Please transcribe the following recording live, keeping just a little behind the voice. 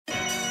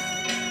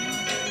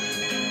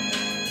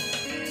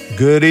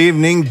Good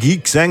evening,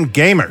 geeks and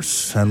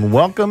gamers, and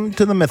welcome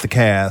to the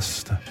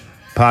Mythicast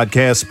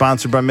podcast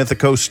sponsored by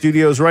Mythico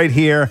Studios right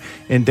here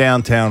in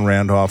downtown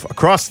Randolph,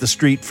 across the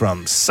street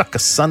from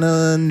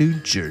Succossuna, New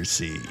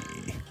Jersey.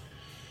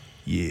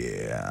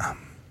 Yeah.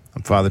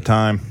 I'm Father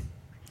Time,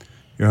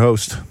 your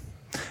host.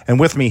 And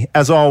with me,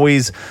 as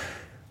always,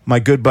 my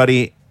good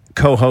buddy,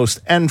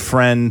 co-host, and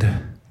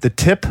friend, the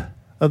tip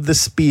of the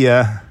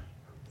spear,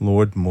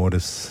 Lord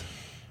Mortis.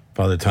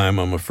 Father Time,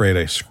 I'm afraid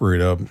I screwed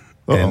up.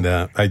 Uh-oh. And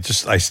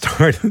I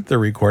started the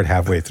record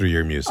halfway through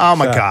your music. Oh,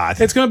 my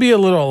God. It's going to be a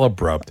little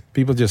abrupt.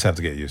 People just have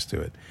to get used to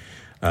it.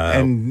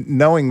 And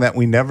knowing that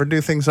we never do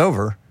things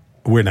over,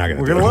 we're not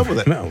going to live with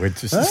it. No,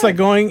 it's like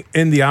going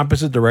in the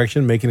opposite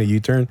direction, making a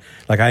U-turn.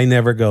 Like I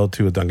never go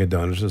to a Dunkin'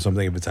 Donuts or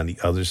something if it's on the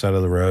other side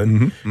of the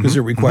road because it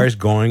requires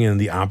going in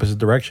the opposite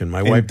direction.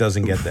 My wife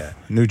doesn't get that.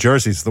 New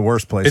Jersey's the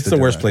worst place. It's the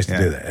worst place to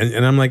do that.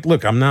 And I'm like,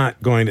 look, I'm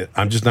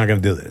just not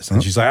going to do this.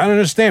 And she's like, I don't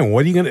understand.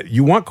 What are you going to?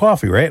 You want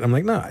coffee, right? And I'm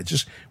like, no,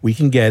 we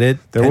can get it.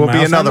 There will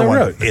be another one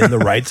road, in the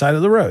right side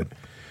of the road.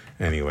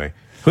 Anyway,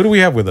 who do we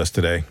have with us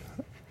today?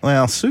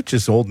 Well, Such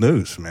is old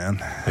news,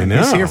 man. I know.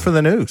 He's here for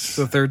the news. It's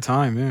the third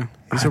time, yeah.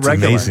 He's a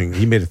regular. Amazing.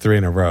 He made it 3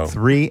 in a row.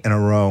 3 in a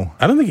row.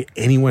 I don't think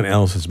anyone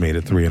else has made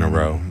it 3 in a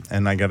row.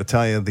 And I got to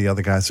tell you, the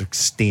other guys are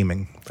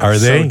steaming. Are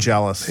they? So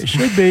jealous. They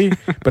should be.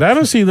 But I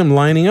don't see them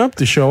lining up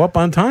to show up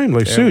on time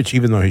like Such,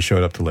 even though he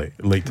showed up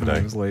late today.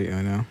 It was late,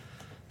 I know.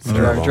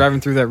 Terrible. Driving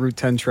through that Route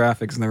 10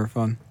 traffic is never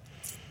fun.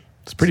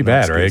 It's pretty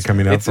bad, right?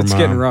 Coming up from it's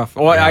getting rough.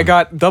 Well, I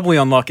got doubly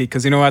unlucky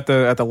because at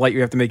the light you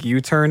have to make a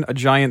U-turn. A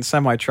giant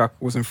semi truck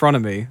was in front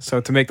of me,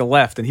 so to make the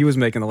left, and he was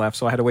making the left,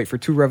 so I had to wait for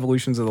 2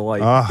 revolutions of the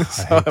light. Oh,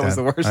 so that was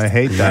the worst. I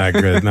hate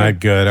that. Not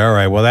good. All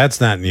right, well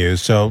that's not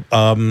news. So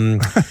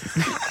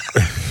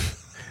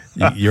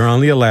you're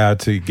only allowed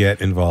to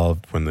get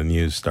involved when the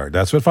news starts.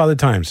 That's what Father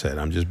Time said.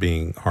 I'm just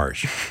being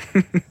harsh.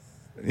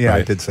 Yeah,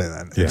 right? I did say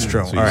that. Yeah, it's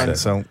true. so All right,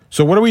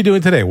 so what are we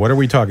doing today? What are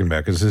we talking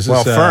about? Because this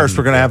is first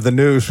we're gonna have the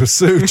news with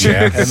Such,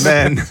 Yes. and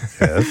then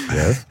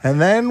yes.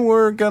 and then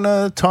we're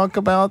gonna talk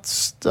about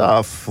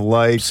stuff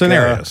like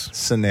Scenarios.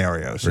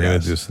 Scenarios. We're gonna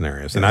do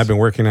scenarios, and I've been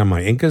working on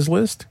my Incas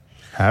list.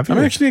 Have you?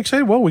 I'm actually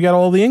excited. Well, we got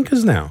all the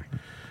Incas now.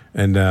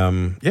 And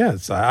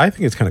I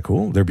think it's kind of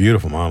cool. They're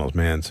beautiful models,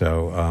 man.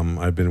 So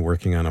I've been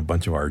working on a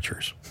bunch of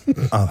archers.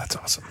 Oh, that's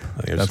awesome.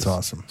 That's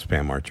awesome.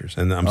 Spam archers,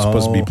 and I'm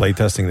supposed to be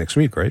playtesting next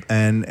week, right?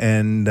 And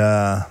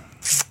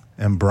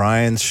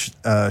Brian's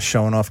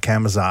showing off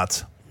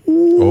Camazotz.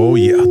 Oh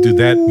yeah, dude,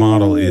 that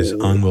model is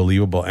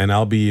unbelievable. And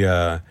I'll be,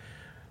 I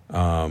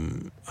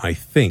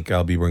think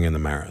I'll be bringing the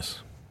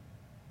Maris.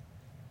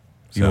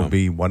 You'll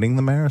be wanting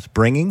the Maris?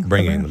 Bringing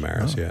the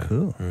Maris, yeah.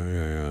 Cool.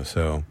 Yeah.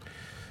 So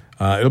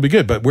it'll be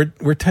good. But we're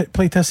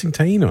playtesting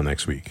Taino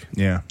next week.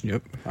 Yeah.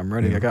 Yep, I'm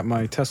ready. I got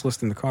my test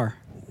list in the car.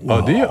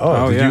 Oh, do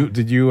you?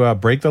 Did you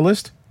break the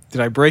list?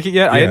 Did I break it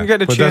yet? Yeah, I didn't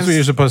get a but chance. That's what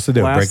you're supposed to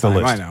do. Break the time.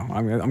 list. I know.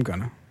 I'm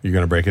gonna. You're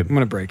gonna break it. I'm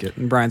gonna break it,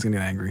 and Brian's gonna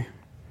get angry.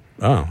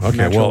 Oh, okay.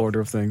 Natural Well, order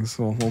of things.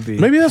 We'll be.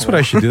 Maybe that's what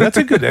I should do. That's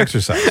a good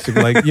exercise,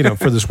 to,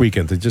 for this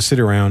weekend, to just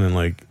sit around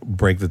and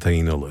break the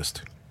Taino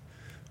list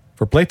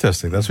for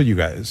playtesting. That's what you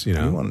guys,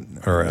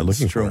 are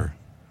looking for.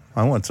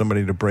 I want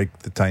somebody to break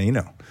the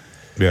Taino.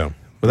 Yeah,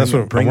 but that's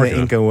what bring I'm the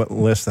Inca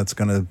list that's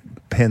going to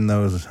pin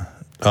those.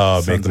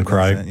 Make them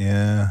cry.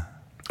 Yeah.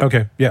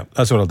 Okay. Yeah,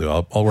 that's what I'll do.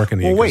 I'll work on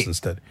the Incas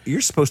instead.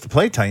 You're supposed to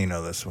play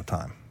Taino this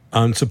time.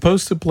 I'm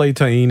supposed to play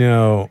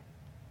Taino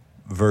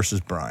versus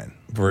Brian.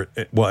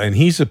 And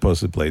he's supposed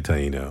to play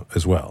Taino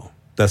as well.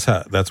 That's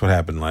what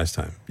happened last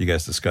time. You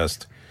guys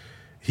discussed.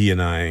 He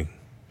and I,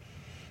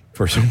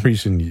 for some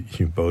reason,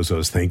 you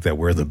bozos think that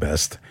we're the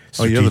best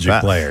strategic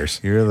players.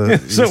 You're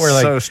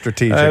so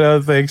strategic. I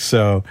don't think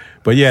so.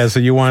 But yeah, so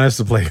you want us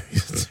to play.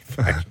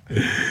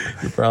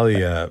 You're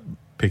probably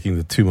picking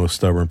the 2 most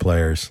stubborn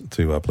players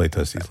to play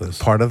test these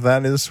lists. Part of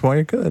that is why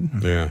you're good.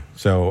 Yeah.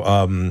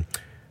 So,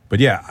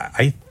 but yeah,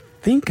 I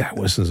think I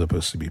wasn't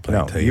supposed to be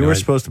playing Taino. You were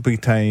supposed to be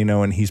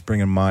Taino, and he's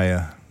bringing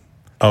Maya.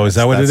 Oh, is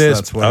that what it is?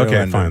 That's what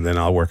okay, fine. Then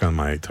I'll work on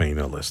my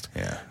Taino list.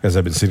 Yeah. Because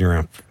I've been sitting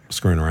around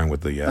screwing around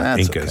with the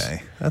Incas.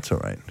 Okay. That's all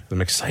right. I'm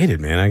excited,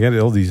 man. I got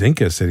all these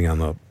Incas sitting on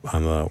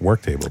the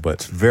work table, but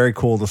it's very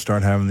cool to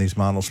start having these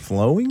models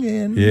flowing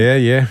in.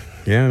 Yeah.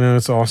 No,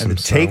 it's awesome. And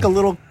take a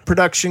little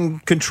production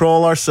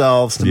control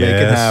ourselves to make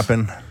it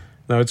happen.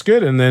 No, it's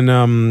good. And then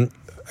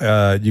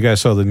you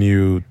guys saw the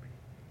new,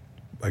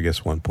 I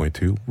guess,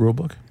 1.2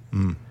 rulebook.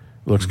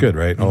 Looks good,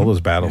 right? All those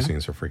battle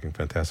scenes are freaking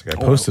fantastic. I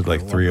posted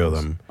 3 of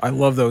them. I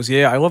love those.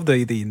 Yeah, I love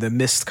the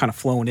mist kind of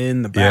flowing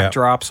in, the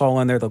backdrops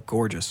all in there. They're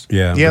gorgeous.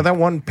 Yeah, that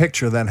one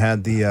picture that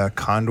had the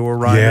condor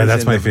riders. Yeah,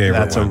 that's my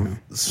favorite. That's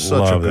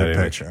such a good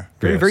picture.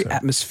 Very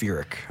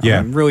atmospheric. Yeah,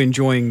 I'm really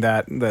enjoying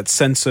that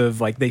sense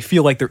of they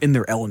feel like they're in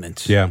their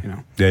element. Yeah,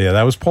 yeah.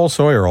 That was Paul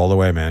Sawyer all the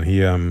way, man. He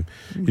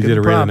did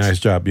a really nice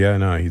job. Yeah,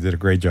 no, he did a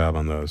great job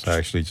on those. I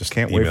actually just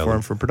can't wait for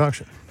him for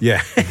production.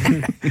 Yeah,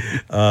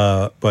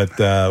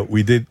 but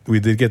we did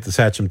did get the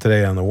Satcham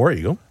today on the War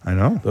Eagle. I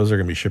know. Those are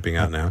going to be shipping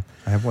out now.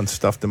 I have one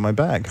stuffed in my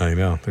bag. I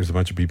know. There's a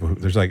bunch of people.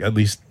 There's like at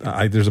least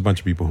there's a bunch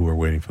of people who are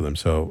waiting for them.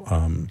 So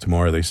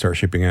tomorrow they start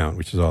shipping out,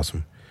 which is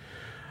awesome.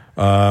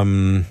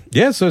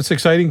 Yeah, so it's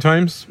exciting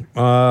times.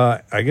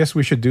 I guess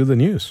we should do the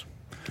news.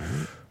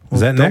 Is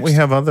that Don't next? we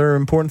have other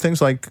important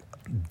things like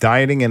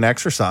dieting and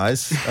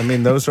exercise? I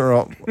mean, those are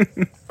all.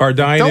 Our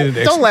diet.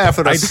 Don't laugh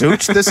at us,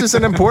 Such. This is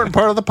an important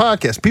part of the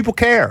podcast. People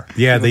care.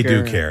 Yeah, they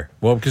People do care.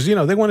 Well, because they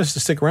want us to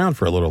stick around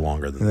for a little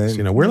longer than this.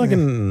 We're like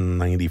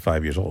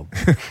 95 years old.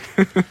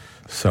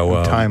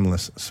 So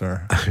Timeless,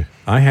 sir.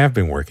 I have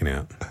been working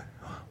out.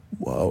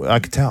 Whoa, I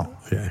could tell.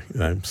 Yeah,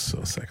 I'm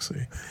so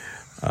sexy.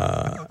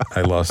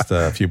 I lost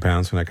a few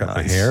pounds when I cut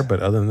my hair,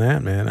 but other than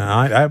that, man,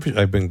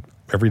 I've been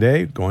every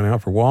day going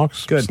out for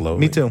walks. Good. Slowly.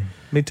 Me too.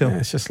 Yeah,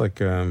 it's just like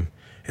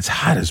it's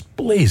hot as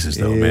blazes,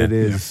 though, man. It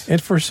is.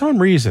 And for some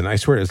reason, I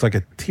swear, it's like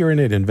a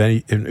Tyranid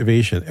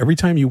innovation. Every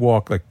time you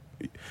walk, like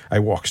I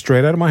walk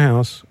straight out of my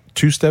house,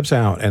 2 steps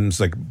out, and it's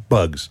like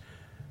bugs.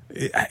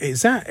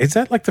 Is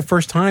that like the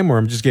first time, or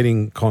I'm just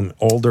getting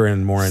older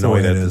and more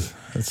annoyed?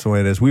 That's the way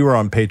it is. We were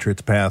on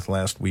Patriots Path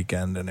last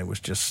weekend, and it was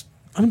just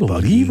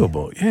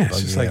unbelievable. Yeah, it's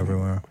buggy just like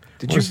everywhere.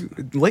 Did you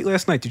late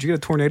last night? Did you get a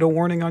tornado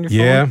warning on your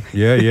phone?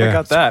 Yeah. I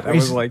got that. I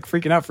was crazy. like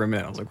freaking out for a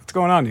minute. I was like, "What's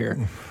going on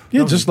here?"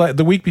 Yeah, just like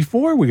the week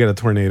before, we got a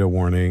tornado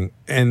warning,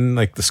 and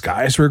like the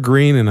skies were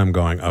green, and I'm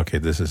going, okay,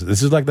 this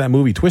is like that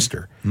movie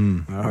Twister.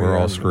 We're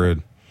all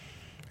screwed.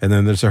 And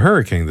then there's a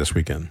hurricane this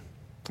weekend.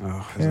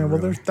 Oh, Yeah,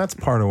 well, that's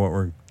part of what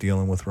we're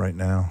dealing with right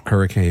now.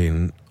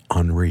 Hurricane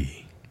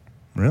Henri.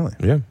 Really?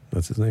 Yeah,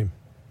 that's his name.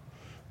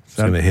 It's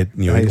going to hit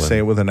New How you England. say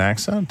it with an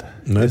accent?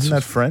 No, it's Isn't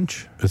that just-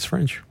 French? It's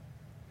French.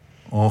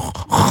 Oh,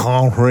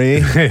 Henri.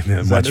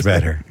 Much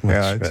better. Much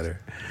Yeah, better.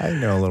 I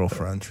know a little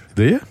French.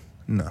 Do you?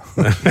 No.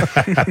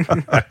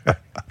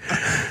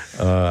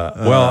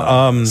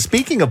 Well,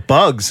 Speaking of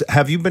bugs,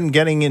 have you been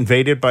getting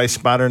invaded by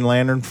spotted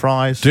lantern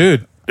flies?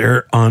 dude,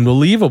 they're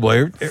unbelievable.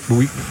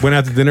 We went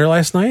out to dinner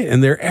last night,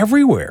 and they're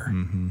everywhere.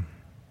 Mm-hmm.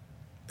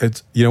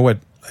 It's what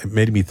it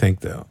made me think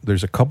though.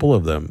 There's a couple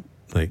of them.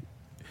 Like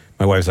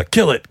my wife's like,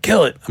 kill it.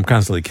 I'm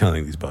constantly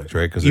killing these bugs,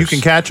 right? Because You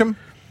can catch them?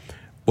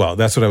 Well,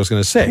 that's what I was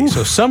going to say.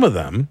 So some of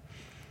them,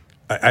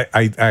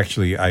 I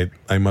actually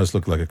must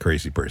look like a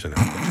crazy person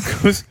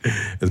because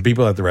the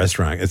people at the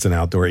restaurant, it's an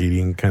outdoor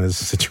eating kind of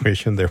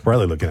situation. They're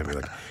probably looking at me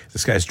like,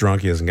 this guy's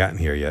drunk. He hasn't gotten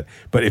here yet.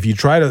 But if you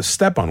try to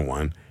step on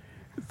one,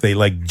 they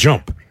like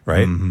jump,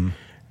 right? Mm-hmm.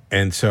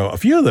 And so a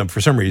few of them,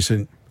 for some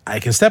reason, I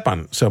can step on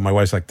them. So my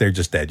wife's like, they're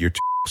just dead. You're too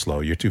slow.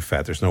 You're too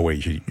fat. There's no way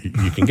you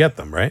can get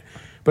them, right?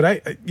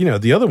 But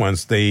the other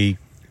ones, you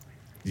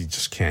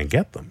just can't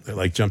get them. They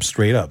like jump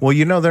straight up. Well,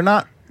 they're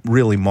not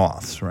really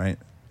moths, right?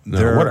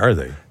 No, what are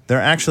they?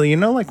 They're actually,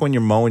 like when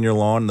you're mowing your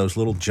lawn, those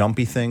little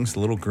jumpy things, the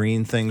little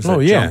green things that Oh,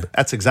 yeah. jump.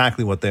 That's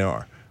exactly what they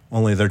are.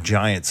 Only they're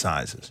giant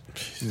sizes.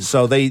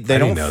 So they didn't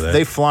don't know that.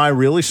 they fly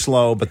really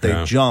slow, but they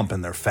Yeah. jump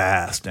and they're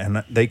fast.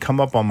 And they come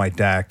up on my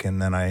deck,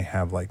 and then I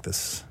have like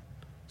this.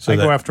 So I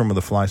go that- after them with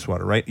a fly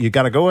swatter, right? You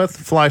got to go with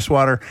the fly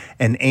swatter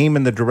and aim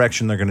in the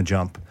direction they're going to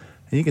jump.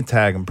 And you can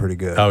tag them pretty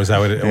good. Oh, is that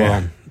what it?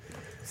 Yeah.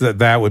 Well,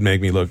 that would make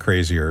me look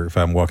crazier if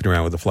I'm walking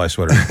around with a fly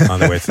sweater on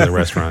the way to the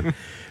restaurant.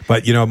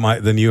 But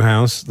the new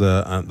house,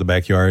 the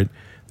backyard,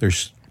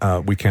 there's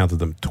we counted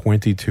them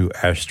 22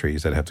 ash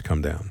trees that have to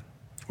come down.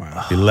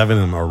 Wow. 11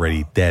 of them are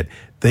already dead.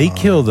 They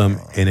killed them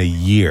in a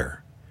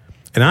year,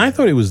 and I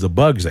thought it was the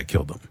bugs that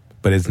killed them,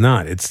 but it's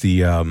not. It's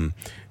the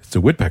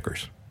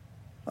woodpeckers.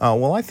 Oh,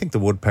 well, I think the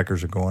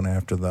woodpeckers are going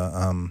after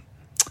the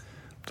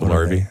what are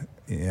larvae? they?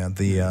 Yeah, what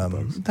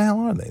the hell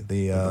are they?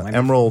 The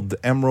lantern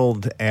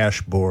emerald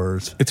ash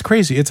borers. It's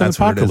crazy. It's an That's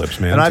what it is. apocalypse,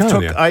 man. And I'm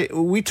telling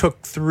you. we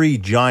took 3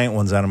 giant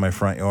ones out of my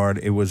front yard.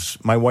 It was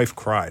my wife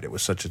cried. It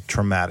was such a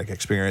traumatic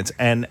experience.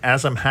 And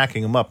as I'm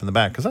hacking them up in the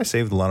back, because I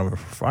saved a lot of it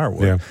for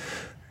firewood, Yeah.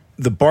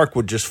 the bark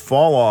would just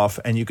fall off,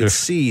 and you could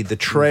see the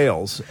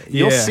trails.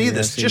 You'll Yeah, see yeah,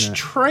 this, I've seen just that.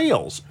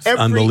 trails every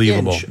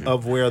unbelievable. inch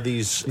of where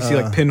these. You see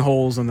like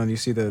pinholes, and then you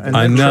see the and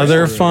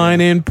Another trails.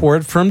 fine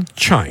import from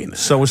China.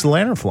 So is the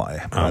lanternfly.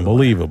 by the way.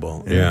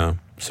 Unbelievable. Yeah.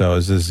 So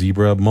is the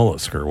zebra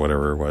mollusk or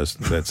whatever it was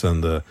that's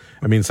on the.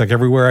 I mean, it's like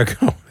everywhere I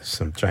go,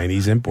 some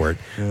Chinese import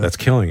that's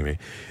killing me.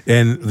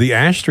 And the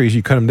ash trees,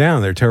 you cut them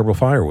down, they're terrible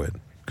firewood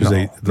because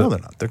No, they're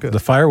not. They're good. The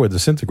firewood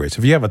disintegrates.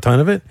 If you have a ton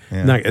of it,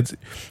 Yeah.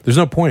 there's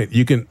no point.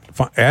 You can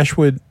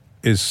ashwood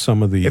is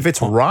some of the. If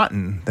it's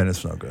rotten, then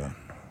it's no good.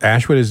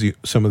 ashwood is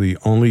some of the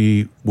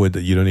only wood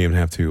that you don't even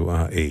have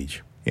to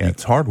age. Yeah,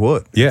 it's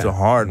hardwood. Yeah, It's a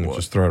hardwood. You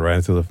just throw it right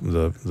into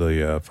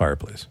the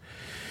fireplace.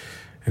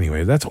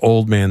 Anyway, that's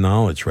old man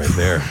knowledge right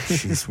there.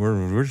 Jeez,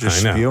 we're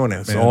just I know. spewing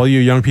it, So man. all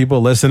you young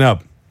people, listen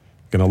up.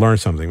 Going to learn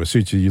something.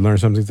 Masucci, you learn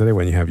something today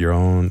when you have your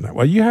own.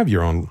 Well, you have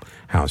your own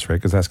house, right?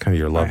 Because that's kind of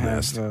your love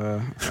nest. You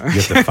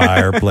get the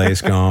fireplace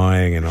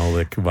going and all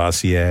the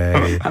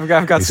Cavassier. I've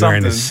got He's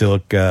wearing the something.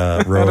 silk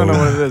robe. I don't know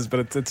what it is,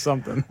 but it's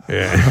something.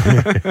 Yeah.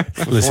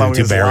 Listen Blowing to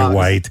his Barry locks.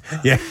 White.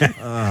 Yeah.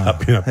 Up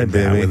and hey, down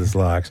baby. with his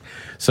locks.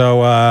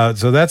 So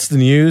that's the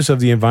news of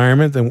the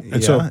environment.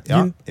 And so,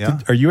 Yeah.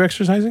 are you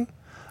exercising?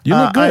 You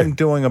look good. I'm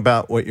doing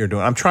about what you're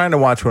doing. I'm trying to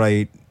watch what I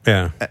eat.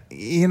 Yeah.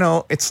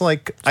 It's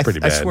like pretty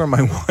I bad. swear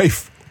my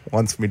wife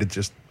wants me to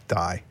just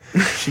die.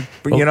 She,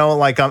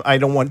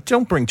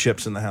 don't bring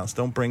chips in the house.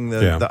 Don't bring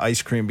the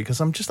ice cream because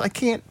I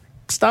can't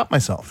stop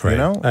myself. Right. You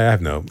know, I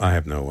have no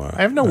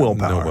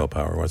willpower. No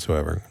willpower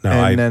whatsoever. No,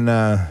 and then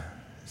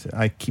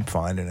I keep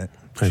finding it.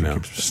 I She know.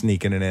 keeps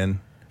sneaking it in.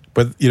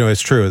 But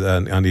it's true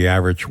that on the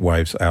average,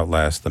 wives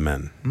outlast the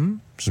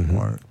men.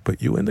 Smart.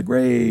 Put you in the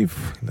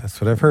grave. That's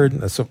what I've heard.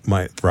 That's what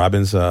my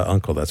Robin's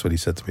uncle. That's what he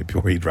said to me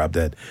before he dropped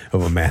dead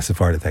of a massive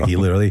heart attack. He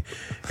literally,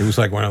 it was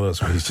like one of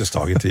those where he's just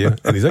talking to you,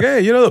 and he's like,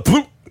 "Hey, the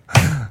poop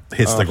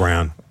hits the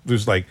ground." It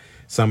was like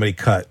somebody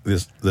cut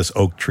this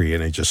oak tree,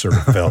 and it just sort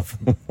of fell.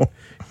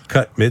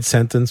 Cut mid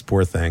sentence.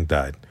 Poor thing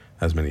died.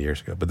 That was many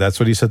years ago. But that's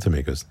what he said to me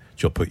because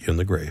she'll put you in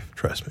the grave.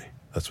 Trust me.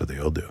 That's what they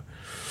all do.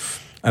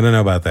 I don't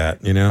know about that.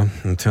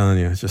 I'm telling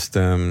you, it's just.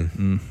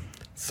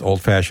 It's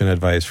old-fashioned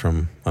advice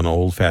from an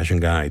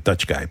old-fashioned guy,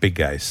 Dutch guy, big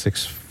guy,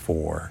 6'4".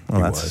 Well,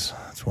 he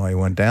that's why he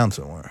went down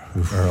somewhere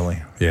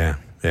early. Yeah,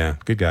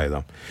 good guy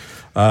though.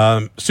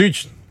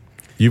 Such,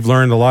 you've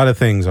learned a lot of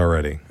things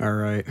already All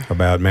right.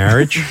 about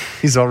marriage,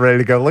 He's all ready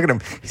to go. Look at him.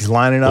 He's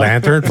lining up.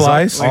 lantern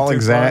flies, all Lantern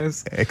exact.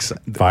 flies.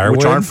 Firewood.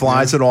 Which aren't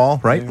flies at all,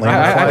 right? Lantern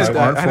I flies had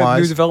aren't a new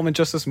flies. development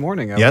just this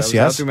morning. I Yes, was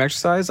out yes. doing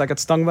exercise. I got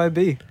stung by a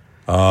bee.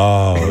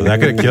 Oh, that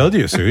could have killed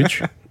you,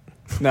 Such.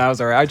 No, I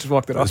was all right. I just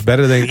walked it off. It's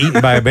better than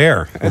eaten by a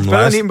bear. It's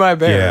better than eaten by a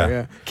bear.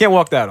 Yeah. Can't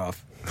walk that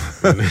off.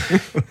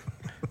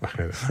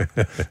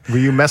 Were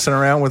you messing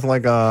around with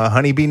like a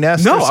honeybee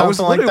nest No, or something I was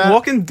like literally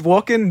that?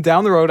 walking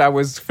down the road. I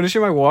was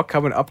finishing my walk,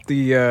 coming up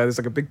the. There's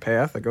like a big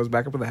path that goes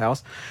back up to the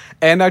house,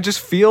 and I just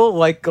feel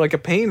like a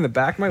pain in the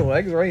back of my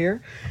legs right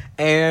here,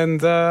 and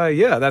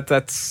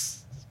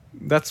that's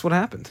what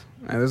happened.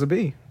 And there's a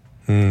bee.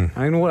 I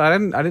didn't know what I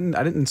didn't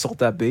insult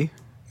that bee.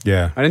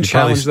 Yeah, I didn't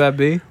challenge that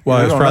bee. Well,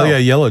 I it's don't probably know. a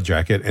yellow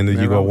jacket. And did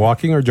you go Never.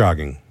 walking or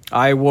jogging?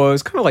 I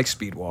was kind of like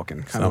speed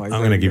walking. Kind of I'm like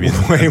going to give you.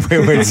 Wait, I'm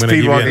gonna speed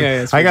give you walking.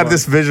 Yeah, speed I got walking.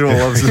 this visual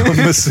of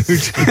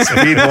Masucci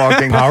speed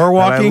walking. Power and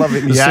walking? I love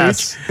it.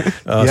 Yes.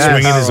 Yes.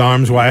 Swinging his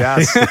arms wide.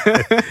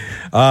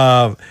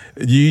 Yes.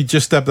 You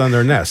just stepped on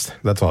their nest.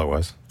 That's all it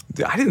was.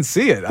 I didn't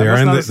see it.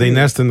 They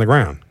nest in the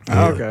ground.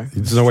 Oh, okay.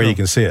 There's no way you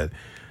can see it.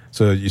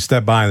 So you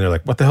step by and they're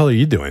like, "What the hell are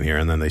you doing here?"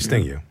 And then they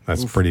sting you.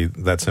 That's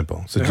that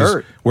simple. So It just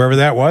hurt. wherever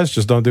that was,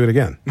 just don't do it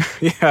again.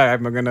 Yeah,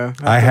 I'm gonna.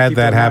 I had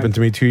that happen to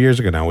me 2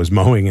 years ago. Now I was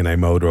mowing and I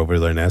mowed over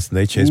their nest and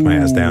they chased my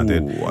ass down,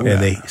 dude. Ooh, And okay.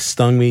 they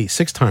stung me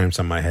 6 times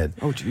on my head.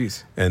 Oh,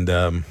 jeez. And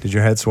Did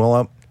your head swell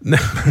up?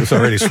 it was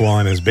already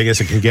swollen as big as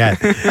it can get.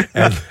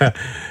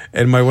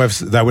 And my wife's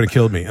that would have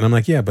killed me. And I'm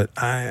like, yeah, but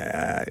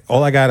I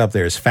all I got up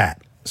there is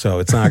fat, so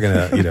it's not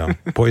gonna,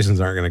 poisons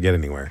aren't gonna get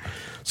anywhere.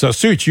 So,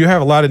 Such, you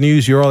have a lot of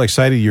news. You're all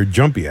excited. You're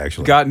jumpy,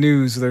 actually. Got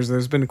news.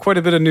 There's been quite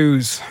a bit of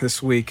news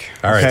this week.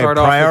 All right. Start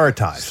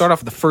prioritize. Start off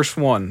with the first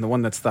one, the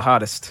one that's the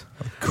hottest.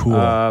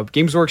 Cool.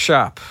 Games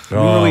Workshop. New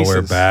Oh, releases.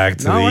 we're back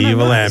to No, the no,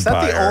 evil no. empire. Is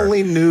that the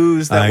only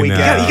news that I we know.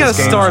 get? You got to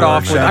Games start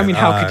off with. Workshop? I mean,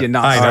 how could you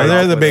not? I know start they're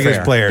off the with biggest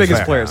fair? players. Biggest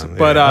right players. now.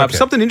 But Yeah, okay.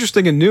 something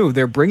interesting and new.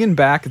 They're bringing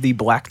back the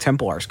Black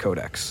Templars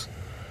Codex.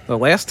 The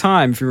last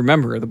time, if you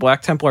remember, the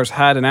Black Templars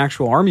had an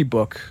actual army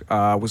book.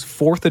 Was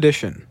 4th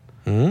edition.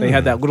 They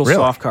had that little Really?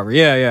 soft cover.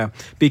 Yeah.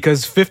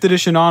 Because 5th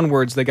edition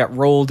onwards, they got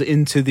rolled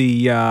into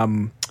the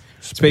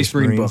Space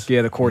Marine Marines. book.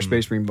 Yeah, the core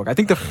Space Marine book. I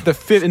think the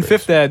fifth in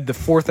 5th ed, the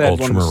 4th ed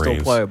one was still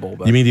Ultramarines. playable.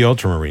 But You mean the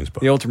Ultramarines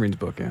book? the Ultramarines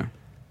book? Yeah.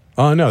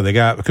 Oh no, they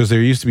got because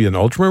there used to be an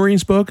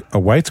Ultramarines book, a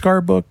White Scar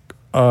book.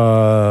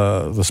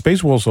 The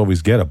Space Wolves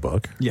always get a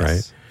book, Yes.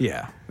 right?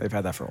 Yeah, they've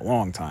had that for a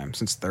long time,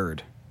 since 3rd.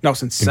 No,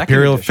 since 2nd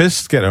Imperial edition.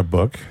 Fists get a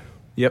book.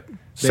 Yep. They've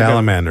got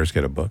Salamanders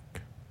get a book.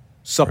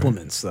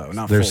 supplements, though,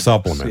 not There's full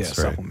books. supplements,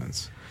 Yeah, right.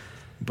 supplements.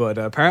 But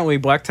apparently,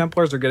 Black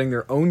Templars are getting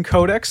their own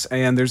codex,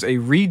 and there's a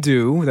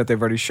redo that they've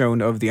already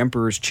shown of the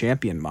Emperor's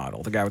Champion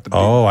model, the guy with the big,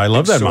 Oh, I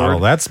love big that sword.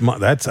 model.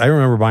 That's I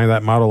remember buying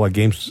that model at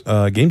Games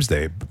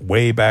Day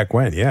way back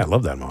when. Yeah, I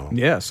love that model.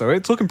 Yeah, so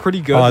it's looking pretty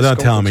good. Oh, The don't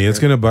sculpt tell looks me it's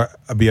great. going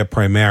to be a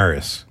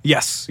Primaris.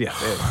 Yes, yeah.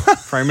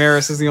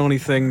 Primaris is the only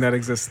thing that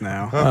exists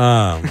now.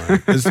 Oh,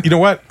 my. You know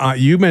what?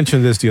 You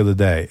mentioned this the other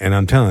day, and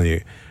I'm telling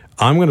you,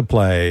 I'm going to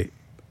play.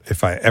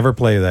 If I ever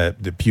play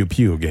that, the Pew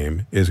Pew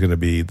game is going to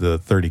be the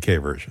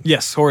 30K version.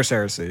 Yes, Horus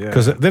Heresy. Yeah,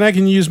 Because then I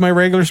can use my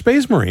regular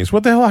Space Marines.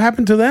 What the hell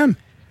happened to them?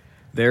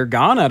 they're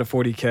gone out of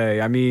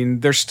 40K. I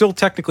mean, they're still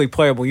technically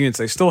playable units.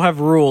 They still have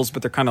rules,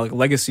 but they're kind of like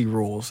legacy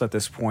rules at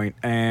this point.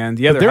 And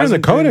yeah, They're in the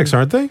Codex,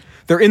 aren't they?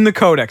 They're in the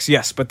Codex,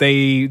 yes, but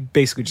they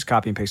basically just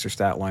copy and paste their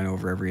stat line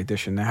over every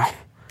edition now.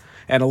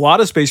 And a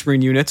lot of Space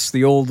Marine units,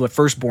 the old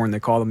Firstborn they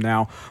call them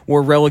now,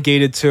 were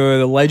relegated to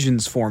the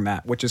Legends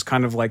format, which is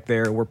kind of like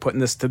we're putting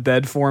this to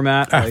bed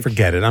format. Like,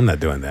 Forget it. I'm not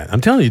doing that.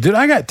 I'm telling you, dude,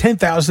 I got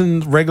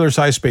 10,000 regular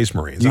size Space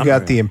Marines. You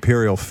got the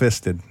Imperial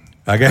Fisted.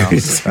 I got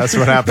That's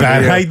what happened. that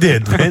to you. I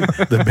did.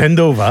 The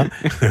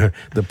Bendova,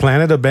 the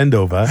planet of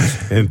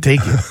Bendova, and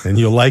take it, and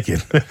you'll like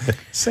it.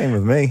 Same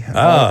with me.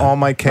 All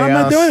my chaos. I'm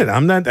not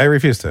doing it. I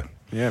refuse to.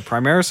 Yeah,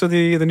 Primaris are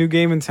the new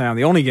game in town,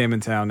 the only game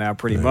in town now,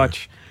 pretty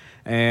much.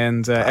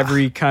 And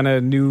every kind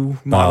of new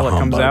model that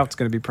comes humbug. out, it's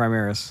going to be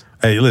Primaris.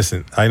 Hey,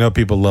 listen, I know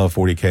people love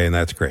 40K, and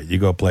that's great. You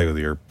go play with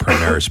your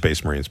Primaris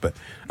Space Marines, but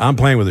I'm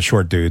playing with the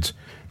short dudes.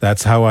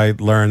 That's how I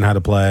learn how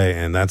to play,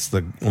 and that's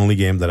the only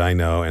game that I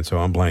know, and so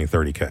I'm playing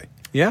 30K.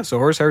 Yeah, so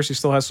Horus Heresy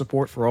still has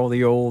support for all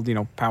the old,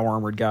 power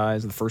armored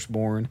guys, the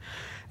Firstborn,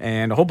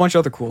 and a whole bunch of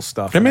other cool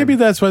stuff. And maybe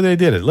that's why they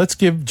did it. Let's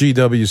give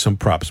GW some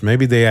props.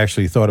 Maybe they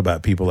actually thought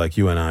about people like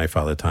you and I,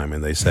 Father Time,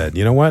 and they said,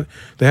 you know what?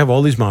 They have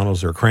all these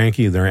models. They're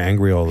cranky. They're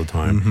angry all the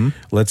time.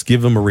 Let's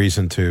give them a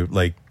reason to,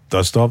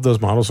 dust off those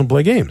models and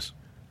play games.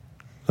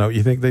 Is that what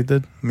you think they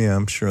did? Yeah,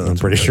 I'm sure. I'm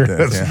pretty sure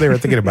they were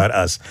thinking about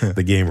us,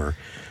 the gamer.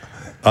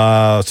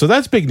 So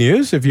that's big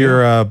news if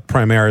you're a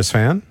Primaris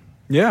fan.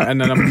 Yeah,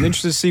 and then I'm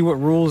interested to see what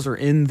rules are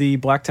in the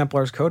Black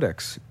Templars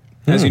Codex.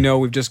 As you know,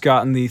 we've just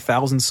gotten the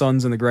Thousand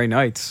Suns and the Grey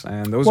Knights,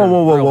 and those are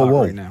real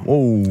hot right now.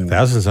 Whoa.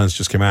 Thousand Suns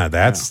just came out.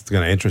 That's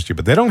going to interest you,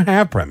 but they don't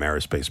have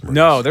Primaris Space Marines.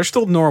 No, they're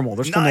still normal.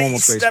 They're still normal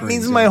Nice. Space That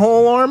Marines, means my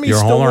whole army Your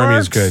still whole army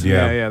is works? good,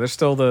 yeah. Yeah, they're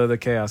still the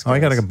Chaos Oh, I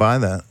guys. got to buy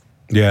that.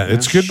 Yeah,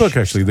 it's a good book,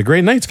 actually. The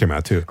Grey Knights came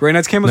out, too. Grey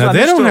Knights came out. Now,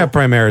 they don't have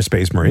Primaris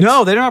Space Marines.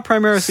 No, they don't have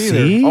Primaris either.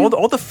 See?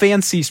 All the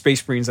fancy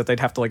Space Marines that they'd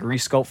have to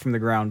resculpt from the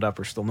ground up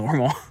are still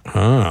normal.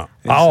 Huh.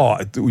 Oh,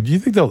 do you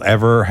think they'll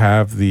ever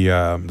have the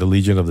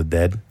Legion of the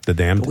Dead, the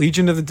Damned?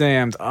 Legion of the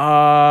Damned.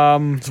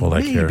 all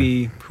I care.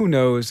 Maybe. Who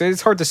knows?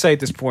 It's hard to say at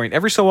this point.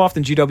 Every so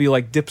often,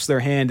 GW dips their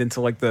hand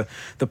into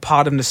the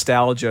pot of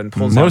nostalgia and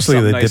pulls out Mostly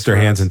something they nice dip their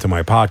for hands us. into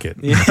my pocket.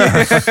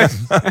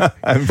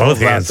 I'm Both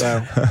hands.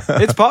 So,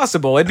 it's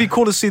possible. It'd be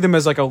cool to see them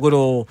as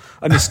a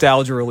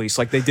nostalgia release,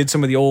 like they did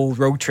some of the old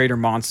Rogue Trader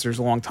monsters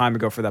a long time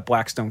ago for that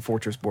Blackstone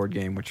Fortress board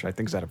game, which I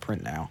think is out of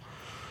print now.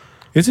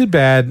 Is it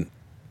bad?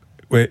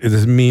 Wait, does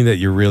it mean that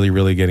you're really,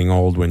 really getting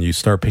old when you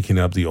start picking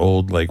up the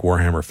old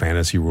Warhammer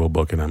Fantasy rule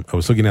book? And I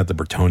was looking at the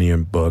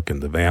Bretonnian book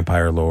and the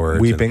Vampire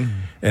Lords. Weeping.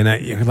 And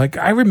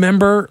I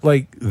remember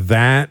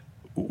that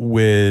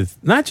with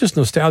not just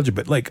nostalgia,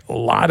 but a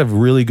lot of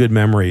really good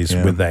memories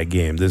with that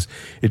game.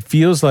 It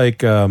feels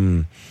like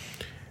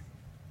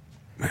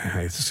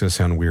it's going to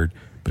sound weird,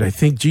 but I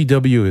think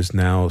GW is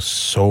now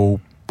so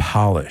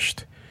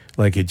polished. It's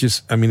like I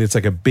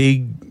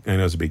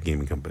know it's a big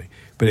gaming company,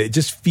 but it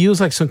just feels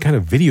like some kind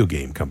of video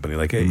game company.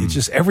 It's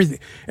just everything.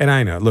 And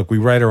I know, look, we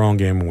write our own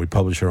game and we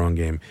publish our own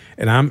game.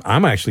 And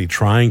I'm actually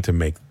trying to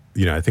make,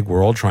 I think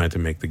we're all trying to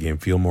make the game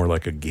feel more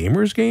like a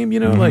gamer's game,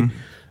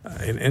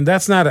 and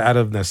that's not out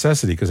of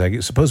necessity, because I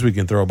suppose we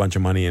can throw a bunch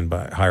of money and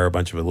hire a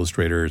bunch of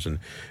illustrators and,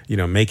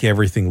 make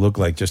everything look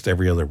like just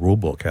every other rule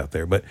book out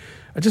there. But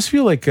I just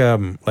feel like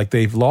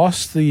they've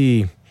lost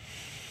the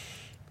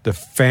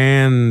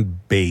fan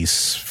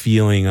base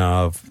feeling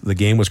of the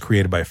game was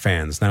created by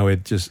fans. Now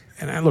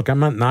I'm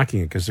not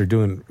knocking it, because the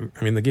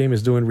game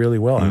is doing really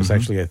well. And it's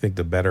actually, I think,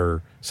 the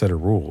better set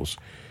of rules.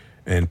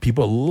 And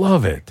people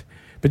love it,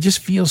 but just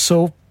feels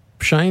so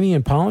shiny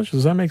and polished.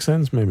 Does that make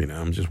sense? Maybe not.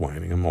 I'm just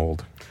whining. I'm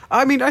old.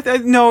 I mean,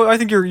 no, I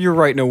think you're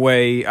right in a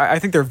way. I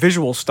think their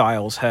visual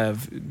styles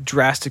have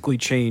drastically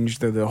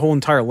changed. The whole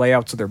entire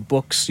layouts of their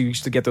books. You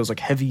used to get those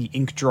heavy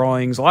ink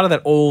drawings, a lot of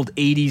that old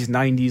 80s,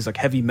 90s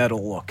heavy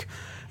metal look.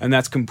 And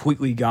that's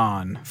completely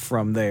gone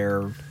from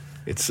their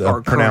It's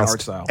current pronounced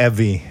art style.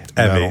 Evie.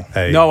 Heavy.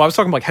 Hey. No, I was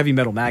talking Heavy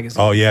Metal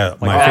Magazine. Oh, yeah.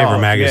 My favorite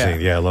magazine.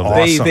 Yeah, I love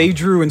that. Awesome. They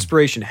drew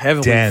inspiration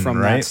heavily Den, from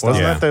right? that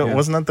stuff.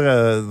 Wasn't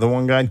that the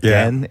one guy? Yeah.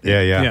 Den?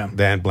 Yeah.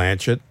 Dan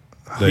Blanchett,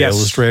 the Yes,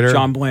 illustrator.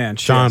 John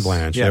Blanche. John yes,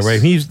 Blanche. yes. Yeah,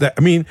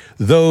 right.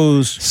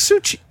 Those.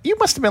 Such, you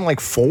must have been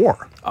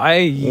 4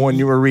 when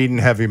you were reading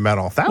heavy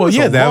metal. That was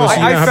yeah, a that long was-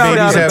 you know I how found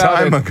babies out have about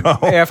time it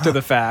ago. after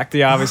the fact.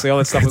 Yeah, obviously all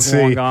that stuff was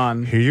long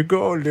gone. Here you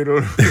go,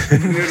 little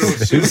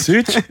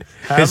Such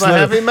Have a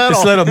heavy metal.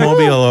 His little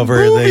mobile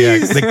over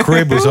the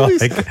crib was all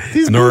Boobies.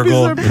 These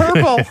Nurgle. boobies are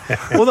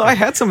purple. Well, I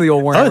had some of the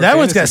old Warhammer. Oh, that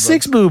one's got Fantasy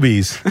 6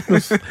 boobies.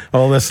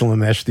 Oh, that's the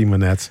Lanesh Demonettes.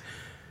 books.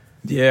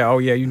 Yeah. Oh,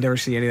 yeah. You never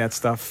see any of that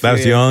stuff. That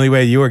was the Yeah. only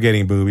way you were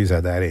getting boobies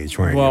at that age,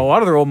 weren't Well, a you?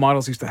 lot of their old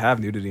models used to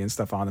have nudity and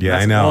stuff on them. Yeah,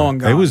 That's I know. Long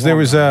gone,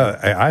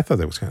 I thought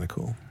that was kind of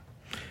cool,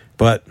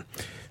 but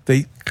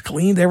they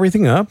cleaned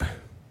everything up,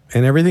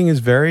 and everything is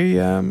very,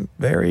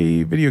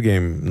 very video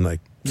game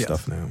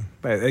stuff now.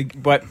 But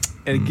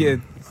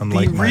again,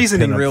 Unlike the my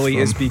reasoning pinup really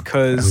is from-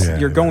 because Yeah,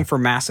 you're yeah. going for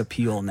mass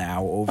appeal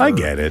now over I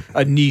get it.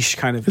 a niche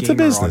kind of It's a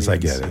gamer business.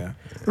 audience. I get it. Yeah.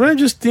 But I'm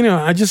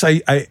just,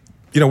 I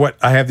you know what?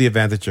 I have the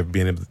advantage of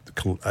being able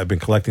to, I've been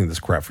collecting this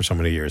crap for so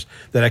many years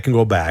that I can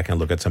go back and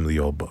look at some of the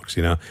old books.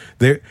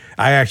 I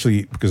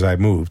actually, because I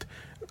moved,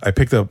 I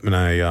picked up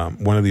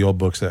one of the old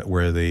books it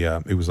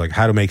was like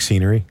how to make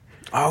scenery.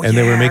 Oh, and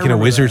they yeah, were I making a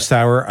remember wizard's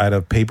tower out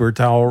of paper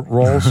towel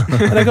rolls, and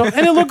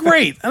it looked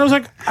great. And I was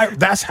like,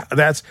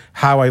 that's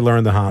how I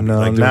learned the hobby.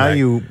 No, doing now that.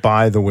 you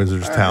buy the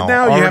wizard's towel.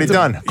 now you Already have to-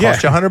 done. yeah.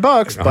 Cost you $100,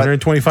 but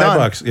 125 done.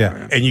 bucks.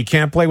 Yeah. And you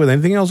can't play with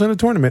anything else in a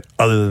tournament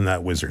other than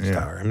that wizard's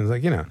tower. I mean,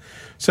 it's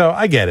so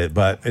I get it,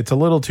 but it's a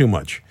little too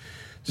much.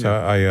 So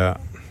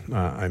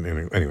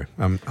anyway,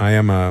 I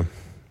am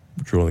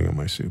drooling on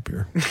my soup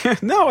here.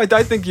 No, I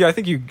think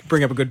you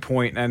bring up a good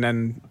point. And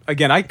then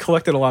again, I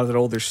collected a lot of that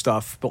older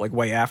stuff, but like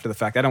way after the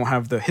fact. I don't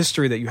have the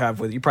history that you have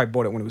with it. You probably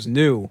bought it when it was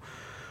new.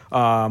 What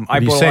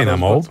are you saying?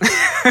 I'm old?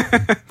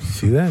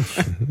 See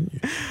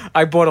that?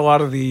 I bought a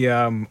lot of the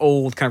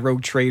old kind of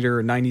Rogue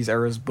Trader 90s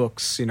eras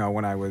books,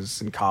 when I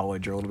was in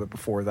college or a little bit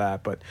before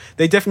that. But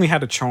they definitely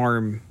had a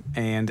charm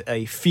and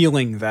a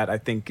feeling that I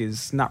think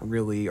is not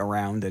really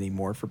around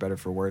anymore, for better or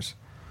for worse.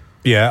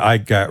 Yeah, I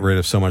got rid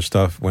of so much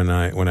stuff when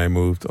I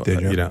moved.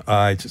 Did you?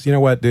 I just, you know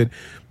what, dude?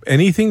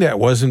 Anything that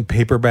wasn't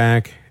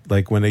paperback,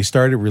 like when they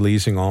started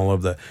releasing all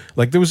of the,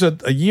 like there was a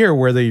year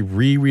where they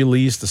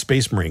re-released the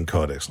Space Marine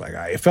Codex. Like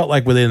it felt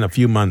like within a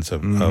few months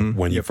of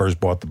when you first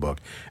bought the book,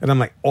 and I'm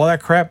like, all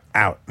that crap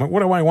out.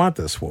 What do I want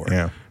this for?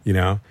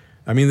 Yeah.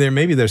 I mean,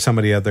 there's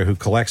somebody out there who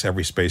collects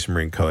every Space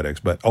Marine Codex,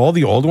 but all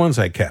the old ones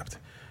I kept.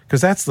 Because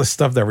that's the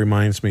stuff that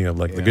reminds me of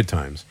like the good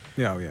times.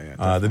 Yeah.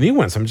 The new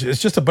ones,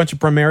 it's just a bunch of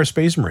Primera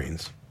Space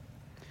Marines.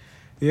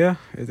 Yeah,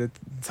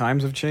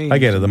 times have changed. I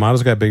get it. The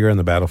models got bigger and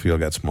the battlefield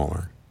got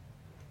smaller.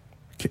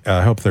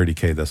 I hope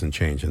 30K doesn't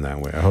change in that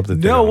way. I hope that.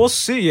 No, we'll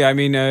see. I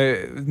mean,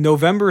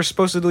 November is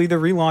supposedly the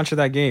relaunch of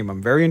that game.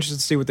 I'm very interested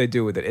to see what they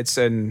do with it.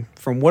 And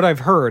from what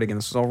I've heard, again,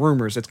 this is all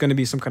rumors, it's going to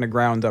be some kind of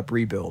ground up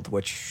rebuild,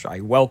 which I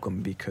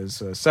welcome because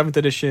 7th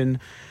edition.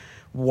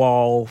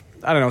 While,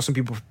 I don't know, some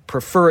people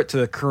prefer it to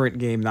the current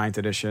game, 9th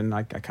edition,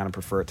 I kind of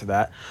prefer it to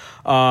that,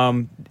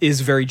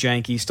 is very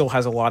janky, still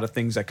has a lot of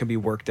things that could be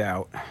worked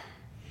out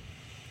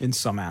in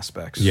some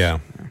aspects. Yeah.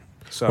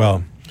 So,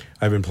 well,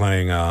 I've been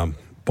playing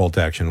Bolt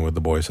Action with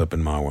the boys up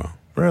in Mawa.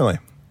 Really?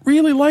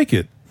 Really like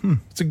it.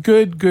 It's a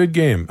good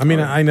game. I mean,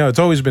 I know it's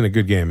always been a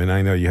good game, and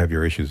I know you have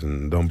your issues,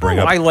 and don't bring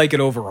up. I like it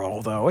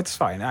overall, though. It's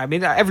fine. I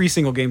mean, every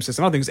single game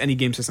system, I don't think there's any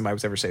game system I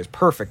would ever say is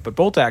perfect, but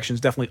Bolt Action is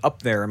definitely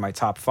up there in my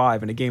top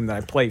 5 in a game that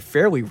I play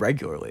fairly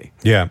regularly.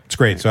 Yeah, it's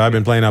great. So I've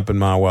been playing up in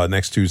Mawa.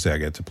 Next Tuesday I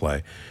get to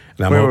play.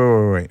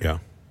 And Wait. Yeah.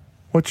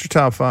 What's your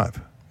top 5?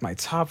 My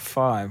top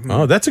 5.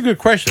 Oh, that's a good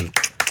question.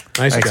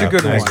 Nice That's job. a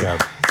good Nice one.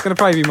 job. It's going to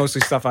probably be mostly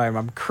stuff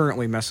I'm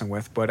currently messing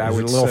with, but I Is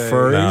would it little say...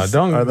 furries?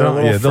 No, Are there don't.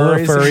 little Yeah, the little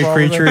furries furry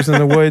involved in creatures in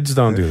the woods.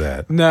 Don't do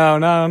that. No,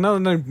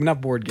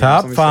 not board games.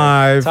 Top Let me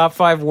 5. say. Top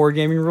 5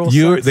 wargaming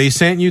rules. They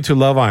sent you to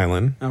Love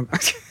Island.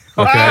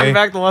 Okay.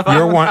 Back to Love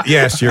Island.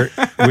 Yes,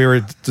 we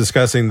were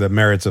discussing the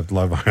merits of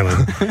Love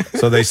Island.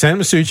 So they sent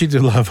Masucci to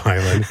Love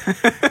Island,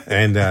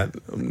 and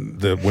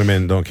the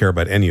women don't care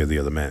about any of the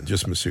other men,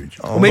 just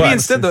Masucci. Well, maybe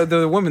instead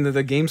the women,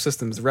 the game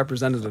system's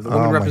representative. The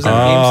women represent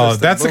the game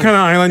system. That's the kind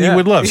of island you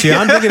would love. See,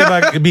 I'm thinking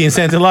about being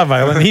sent to Love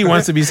Island. He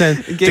wants to be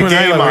sent to an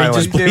island where he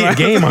just play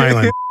Game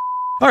Island.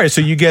 All right, so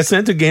you get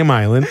sent to Game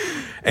Island,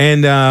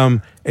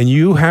 and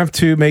you have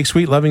to make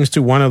sweet lovings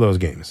to one of those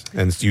games,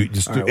 and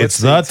it's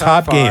the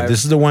top game.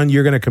 This is the one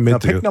you're going to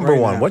commit to. Pick number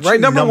one. What's your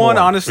number one?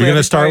 Honestly, you're going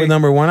to start with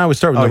number 1. I would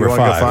start with number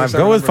 5.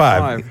 Go with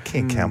 5. You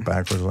can't count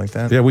backwards like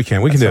that. Yeah, we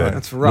can. We can do it.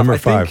 That's rough. Number I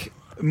 5. think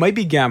it might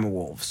be Gamma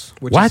Wolves,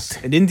 which is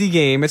an indie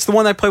game. It's the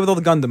one I play with all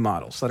the Gundam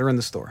models that are in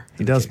the store.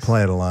 He does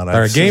play it a lot. All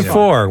right, game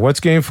 4. What's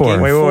game 4?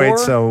 Wait.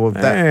 So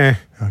that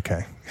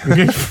okay.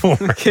 Game 4.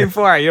 Game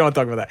 4. You don't want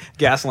to talk about that.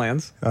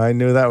 Gaslands. I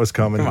knew that was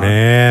coming.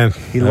 Man,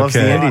 he loves the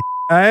indie.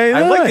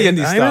 I like the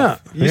indie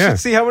stuff. You should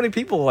see how many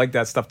people like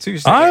that stuff too.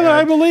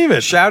 I believe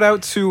it. Shout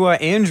out to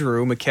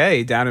Andrew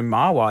McKay down in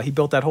Mawa. He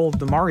built that whole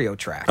the Mario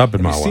track. Up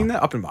in Mawa. Have you seen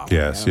that? Up in Mawa.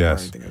 Yes.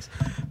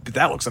 But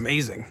that looks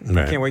amazing.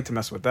 Right. Can't wait to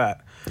mess with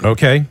that.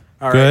 Okay.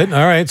 Good.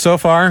 All right. So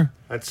far,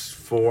 that's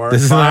 4.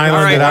 This is an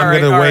island that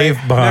I'm going to wave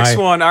by. Next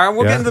one. All right,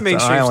 we'll get into the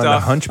mainstream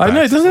stuff. I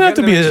know it doesn't have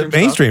to be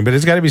mainstream, but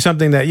it's got to be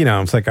something that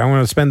it's like I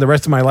want to spend the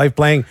rest of my life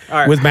playing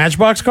with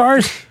Matchbox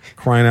cars.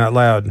 Crying out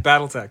loud.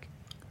 BattleTech.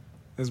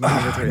 Is my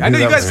number 3. I know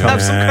you guys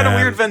have some kind of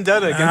weird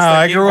vendetta against that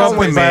I game. grew up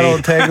with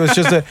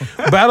BattleTech.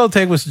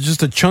 BattleTech was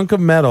just a chunk of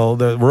metal.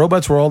 The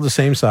robots were all the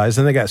same size.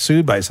 Then they got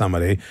sued by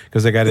somebody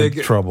because they got in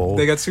trouble.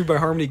 They got sued by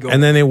Harmony Gold.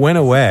 And then they went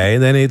away.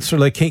 And then it's sort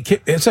of like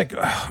it's like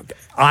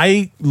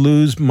I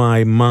lose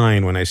my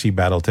mind when I see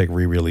BattleTech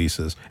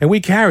re-releases, and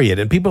we carry it,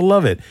 and people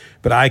love it,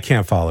 but I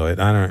can't follow it.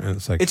 I don't.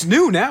 It's like it's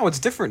new now. It's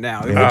different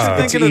now. Yeah. What you're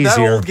thinking of that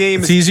old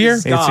game? It's easier.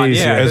 It's gone. It's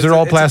easier. Yeah, is it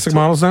all plastic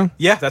models now?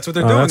 Yeah, that's what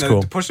they're doing. That's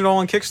cool. They're pushing it all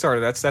on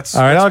Kickstarter. That's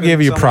all right. I'll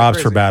give you props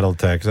crazy. for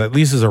BattleTech. 'Cause at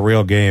least it's a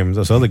real game.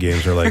 Those other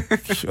games are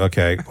like,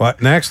 okay,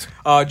 what next?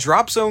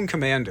 Drop Zone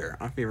Commander.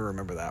 I don't know if you ever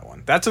remember that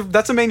one. That's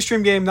a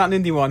mainstream game, not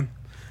an indie one.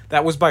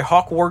 That was by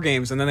Hawk War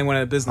Games, and then they went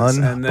out of business.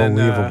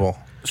 Unbelievable.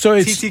 So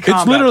it's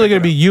literally going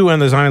to be you on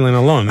this island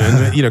alone,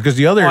 and because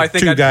the other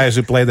two guys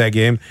who play that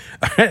game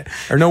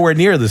are nowhere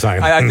near this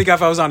island. I think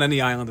if I was on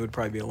any island, it would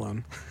probably be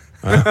alone.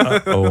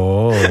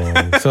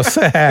 So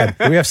sad.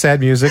 Do we have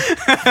sad music? Too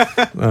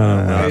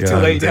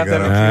late. You have to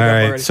have it.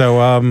 All right.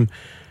 So,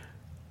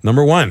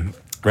 number 1.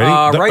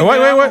 Ready?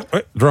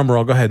 Wait. Drum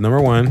roll. Go ahead.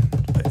 Number 1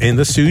 in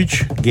the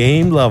Such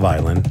game, Love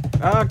Island.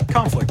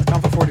 Conflict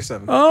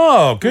 47.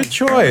 Oh, good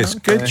choice.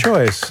 Okay. Good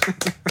choice.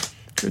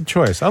 Good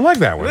choice. I like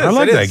that one. I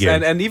like that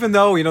game. And even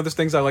though there's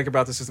things I like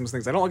about the system, there's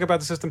things I don't like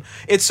about the system.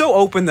 It's so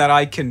open that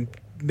I can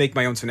make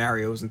my own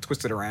scenarios and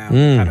twist it around,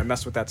 and kind of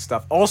mess with that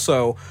stuff.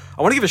 Also,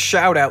 I want to give a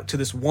shout out to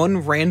this one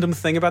random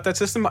thing about that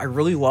system I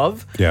really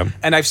love. Yeah.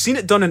 And I've seen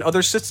it done in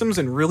other systems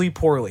and really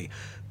poorly.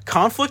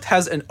 Conflict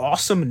has an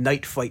awesome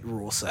night fight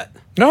rule set.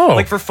 No.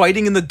 Like for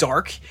fighting in the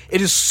dark,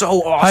 it is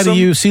so awesome. How do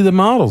you see the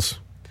models?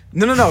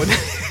 No.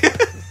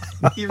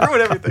 You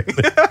ruin everything.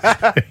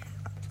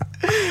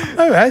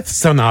 Oh,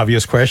 that's an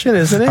obvious question,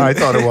 isn't it? I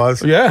thought it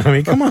was. Yeah, I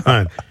mean, come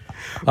on.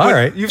 All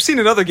right. You've seen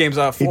in other games.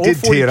 He did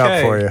tee it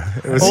up for you.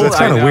 It was Old- It's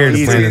kind I of know, weird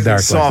to play in the easy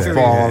dark. like that.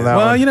 softball on that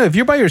Well, one. you know, if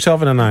you're by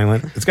yourself in an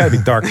island, it's got to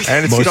be dark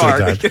And it's most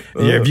dark. of the time.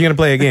 Yeah, if you're going to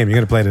play a game, you're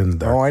going to play it in the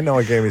dark. Oh, I know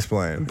what game he's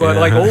playing. But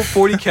like old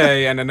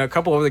 40K and then a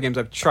couple other games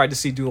I've tried to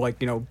see do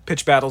like,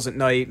 pitch battles at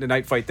night, the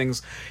night fight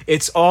things.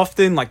 It's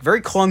often like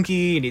very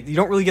clunky and you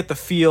don't really get the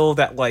feel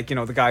that like,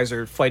 the guys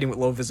are fighting with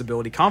low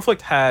visibility.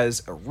 Conflict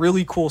has a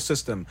really cool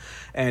system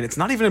and it's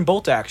not even in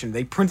bolt action.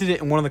 They printed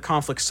it in one of the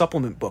Conflict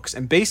supplement books.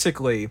 And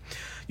basically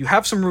you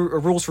have some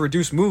rules for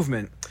reduced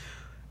movement.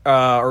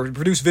 Or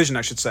reduced vision,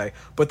 I should say,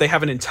 but they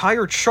have an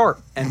entire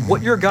chart, and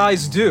what your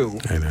guys do.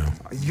 I know.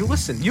 You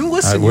listen.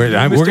 We're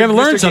Mr. going to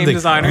learn Game something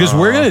designer. because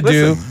we're going to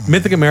do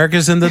Mythic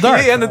Americas in the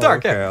dark. Yeah, in the dark.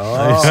 Okay. Yeah.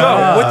 Oh.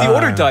 So with the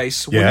order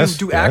dice, when Yes, you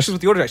do yes, actions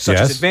with the order dice, such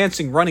yes. as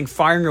advancing, running,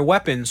 firing your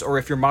weapons, or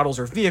if your models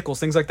are vehicles,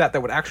 things like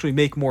that would actually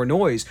make more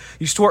noise,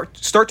 you start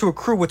to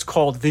accrue what's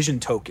called vision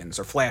tokens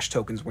or flash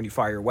tokens when you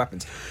fire your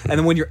weapons. And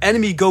then when your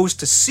enemy goes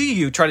to see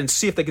you, try to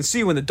see if they can see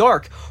you in the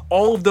dark,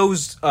 all of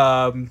those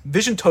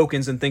vision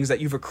tokens and things that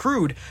you've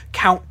accrued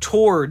count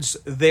towards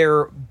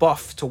their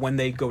buff to when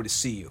they go to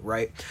see you,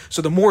 right?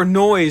 So the more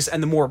noise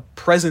and the more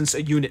presence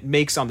a unit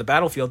makes on the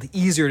battlefield, the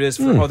easier it is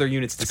for other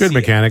units to see Good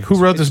mechanic. it. Who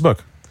wrote this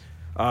book?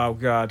 Oh,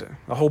 God.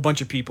 A whole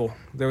bunch of people.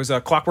 There was a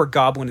Clockwork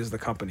Goblin is the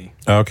company.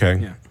 Okay.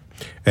 Yeah.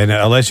 And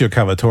Alessio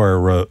Cavatore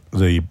wrote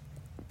the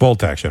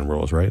bolt action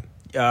rules, right?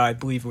 I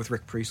believe with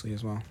Rick Priestley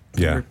as well.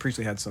 Yeah. Rick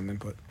Priestley had some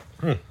input.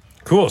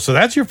 Cool. So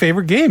that's your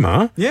favorite game,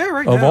 huh? Yeah,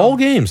 right Of now. all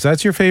games,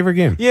 that's your favorite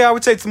game. Yeah, I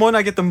would say it's the one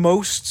I get the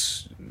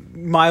most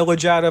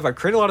mileage out of. I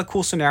create a lot of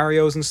cool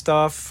scenarios and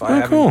stuff.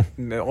 Cool.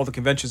 All the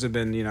conventions have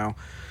been,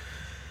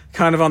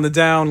 kind of on the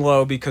down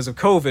low because of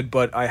COVID,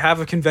 but I have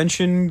a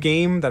convention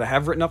game that I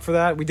have written up for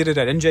that. We did it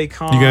at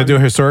NJCon. You going to do a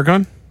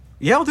Historicon?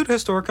 Yeah, I'll do the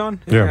Historicon.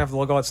 Yeah. I have to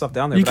log all that stuff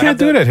down there. You but I can't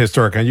have do it at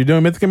Historicon. You're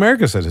doing Mythic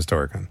Americas at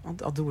Historicon.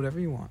 I'll do whatever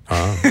you want.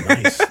 Oh,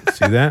 nice.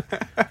 See that?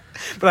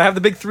 But I have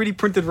the big 3D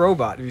printed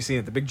robot. Have you seen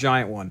it? The big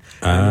giant one.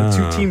 And the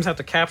two teams have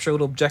to capture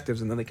little objectives,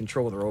 and then they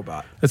control the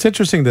robot. It's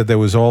interesting that there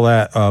was all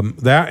that.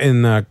 That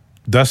in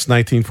Dust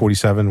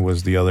 1947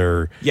 was the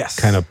other Yes.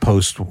 kind of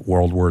post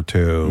World War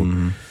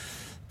II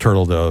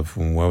Turtle Dove.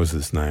 What was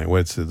this name?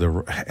 What's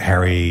the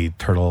Harry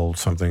Turtle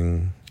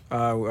something?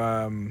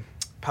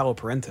 Paolo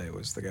Parente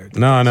was the guy.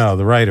 No,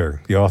 the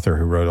writer, the author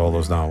who wrote all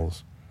those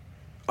novels.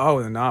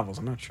 Oh, the novels.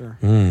 I'm not sure.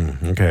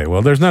 Okay,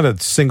 well, there's not a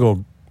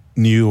single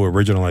new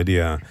original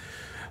idea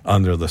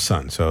under the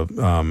sun. So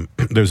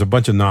there's a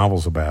bunch of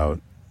novels about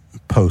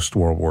post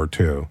World War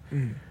II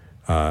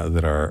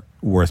that are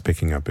worth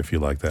picking up if you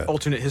like that.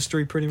 Alternate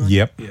history, pretty much.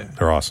 Yep, Yeah.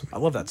 they're awesome. I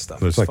love that stuff.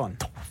 There's It's like fun.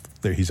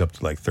 he's up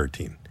to like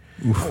 13.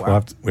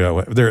 Oh,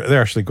 wow.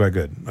 They're actually quite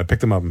good. I picked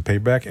them up in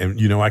paperback, and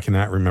I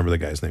cannot remember the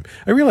guy's name.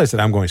 I realize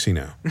that I'm going to see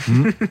now.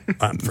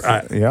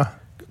 Yeah.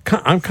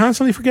 I'm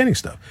constantly forgetting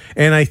stuff,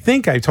 and I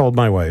think I told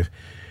my wife,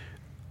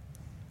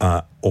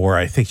 or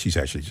I think she's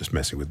actually just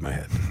messing with my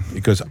head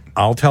because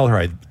I'll tell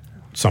her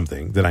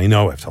something that I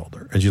know I've told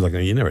her, and she's like, "No,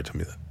 you never told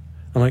me that."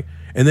 I'm like,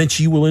 and then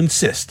she will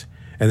insist.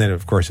 And then,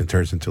 of course, it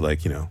turns into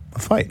like, A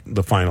fight.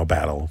 the final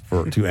battle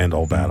to end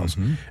all battles.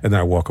 And then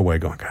I walk away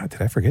going, God, did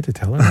I forget to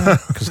tell her that?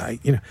 Because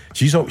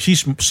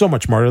she's so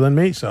much smarter than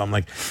me. So I'm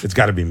like, it's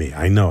got to be me.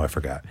 I know I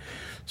forgot.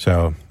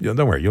 So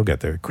don't worry, you'll get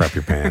there. Crap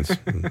your pants,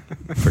 and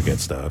forget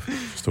stuff.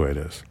 It's the way it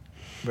is.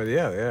 But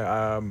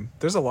yeah.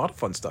 There's a lot of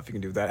fun stuff you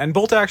can do with that. And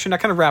Bolt Action, I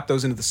kind of wrap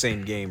those into the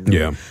same game. Really,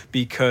 Yeah.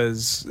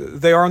 Because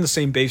they are on the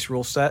same base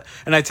rule set.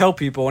 And I tell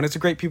people, and it's a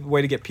great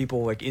way to get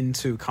people like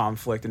into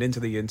Conflict and into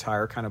the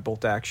entire kind of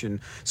Bolt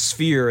Action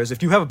sphere, is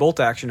if you have a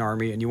Bolt Action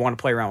army and you want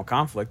to play around with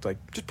Conflict, like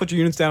just put your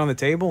units down on the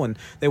table and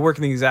they work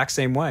in the exact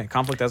same way.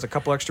 Conflict has a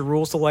couple extra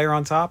rules to layer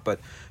on top, but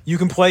you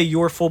can play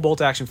your full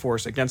Bolt Action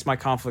force against my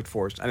Conflict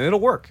force, and it'll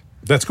work.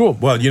 That's cool.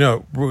 Well,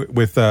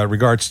 with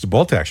regards to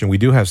Bolt Action, we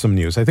do have some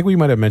news. I think we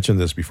might have mentioned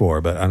this before,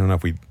 but I don't know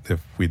if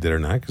we did or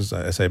not, because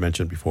as I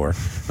mentioned before, I'm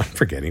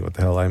forgetting what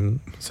the hell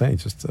I'm saying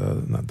just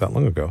not that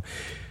long ago.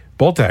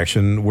 Bolt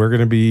Action, we're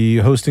going to be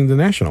hosting the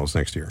Nationals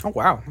next year. Oh,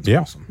 wow. That's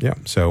awesome. Yeah.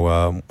 So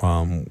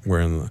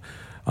we're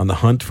on the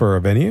hunt for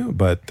a venue,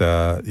 but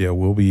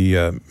we'll be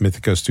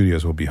Mythico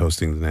Studios will be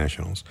hosting the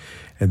Nationals,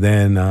 and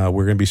then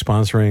we're going to be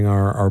sponsoring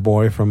our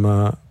boy from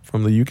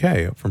the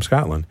UK, from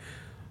Scotland.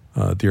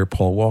 Dear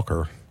Paul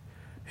Walker,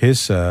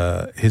 his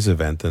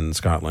event in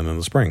Scotland in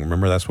the spring.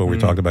 Remember, that's what we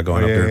talked about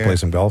going up there to play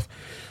some golf.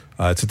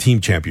 It's a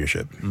team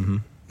championship.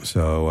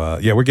 So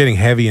we're getting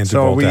heavy into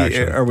Bolt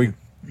Action. Are we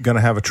going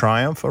to have a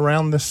triumph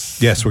around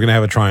this? Yes, we're going to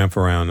have a triumph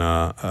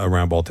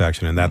around Bolt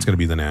Action, and that's going to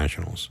be the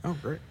Nationals. Oh,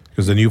 great.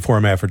 Because the new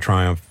format for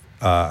Triumph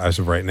as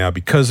of right now,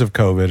 because of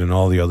COVID and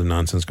all the other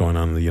nonsense going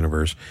on in the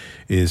universe,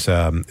 is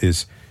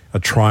a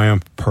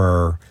triumph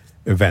per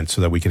event,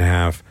 so that we can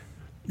have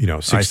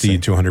 60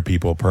 to 100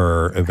 people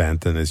per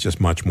event, and it's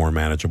just much more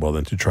manageable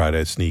than to try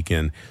to sneak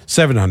in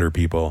 700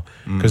 people,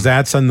 because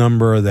that's a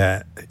number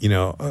that you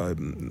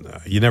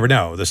never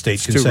know. The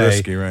state can too say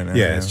risky right now.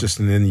 Yeah, it's just,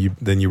 and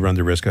then you run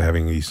the risk of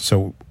having these.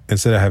 So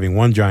instead of having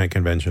one giant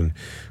convention,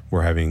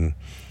 we're having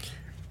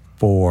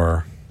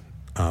 4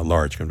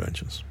 large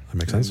conventions. That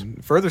makes sense.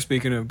 And further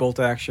speaking of bolt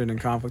action and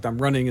conflict, I'm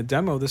running a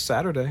demo this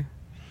Saturday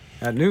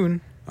at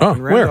noon. Oh,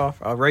 in where?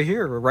 Randolph, right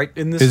here, right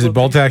in this. Is it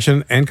bolt location.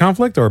 action and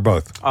conflict, or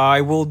both?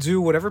 I will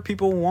do whatever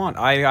people want.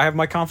 I have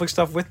my conflict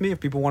stuff with me. If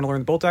people want to learn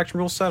the bolt action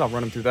rule set, I'll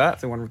run them through that.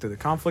 If they want to run through the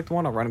conflict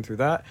one, I'll run them through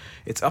that.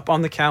 It's up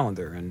on the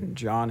calendar, and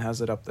John has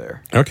it up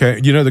there.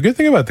 Okay. The good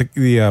thing about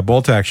the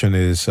bolt action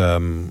is,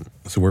 so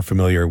we're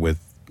familiar with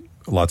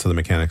lots of the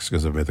mechanics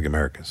because of Mythic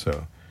America.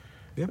 So,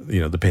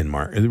 Yep. The pin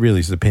mark. It really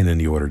is the pin and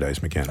the order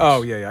dice mechanics.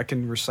 Oh, yeah. I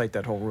can recite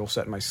that whole rule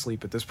set in my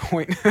sleep at this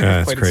point. Yeah, I've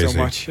that's played it crazy. so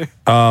much.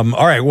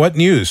 All right. What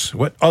news?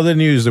 What other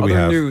news do we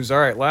Other have? news. All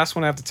right, last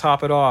one I have to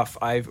top it off.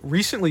 I've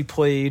recently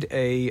played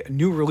a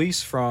new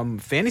release from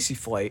Fantasy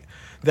Flight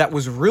that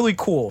was really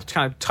cool. To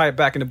kind of tie it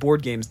back into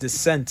board games.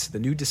 Descent, the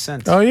new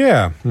Descent. Oh,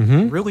 yeah.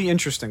 Mm-hmm. Really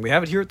interesting. We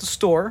have it here at the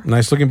store.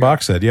 Nice looking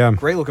box set. Yeah.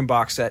 Great looking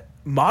box set.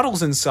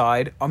 Models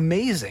inside,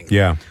 amazing.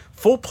 Yeah.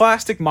 Full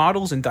plastic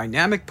models and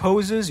dynamic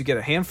poses. You get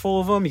a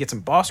handful of them. You get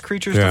some boss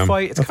creatures Yeah. to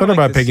fight. It's I thought kinda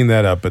about like this- picking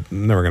that up, but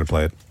never going to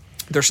play it.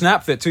 They're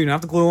snap fit too. You don't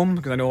have to glue them,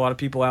 because I know a lot of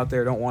people out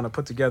there don't want to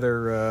put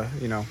together,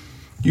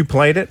 You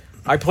played it?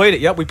 I played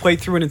it. Yep, we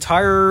played through an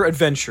entire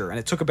adventure, and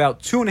it took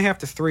about 2.5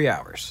 to 3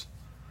 hours.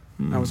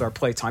 That was our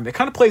play time. It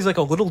kind of plays like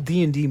a little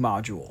D&D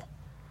module,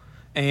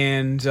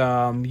 and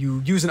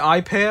you use an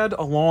iPad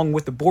along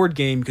with the board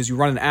game, because you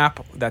run an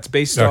app that's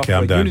based off Okay,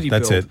 I'm a done. Unity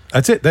That's build.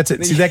 it. That's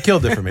it. See, that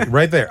killed it for me.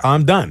 Right there.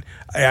 I'm done.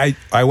 I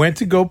went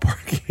to go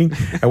parking.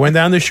 I went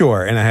down the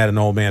shore, and I had an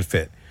old man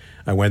fit.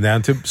 I went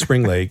down to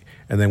Spring Lake,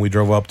 and then we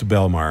drove up to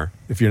Belmar.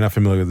 If you're not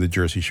familiar with the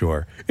Jersey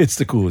Shore, it's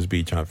the coolest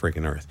beach on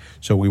freaking earth.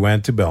 So we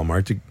went to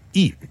Belmar to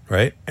eat,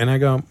 right? And I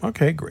go,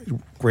 okay,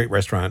 great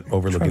restaurant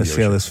overlooking Trying to the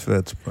see how ocean. this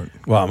fits, but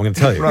Well, I'm going to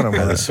tell you. Running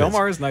with how it. this fits.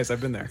 Belmar is nice. I've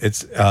been there.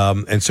 It's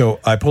and so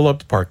I pull up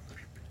the park,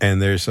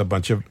 and there's a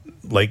bunch of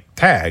like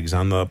tags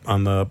on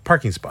the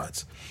parking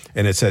spots,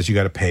 and it says you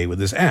got to pay with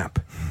this app.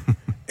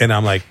 And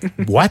I'm like,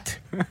 what?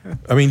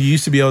 I mean, you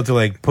used to be able to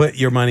like put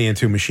your money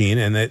into a machine,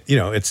 and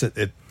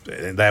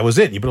that was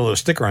it. You put a little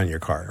sticker on your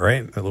car,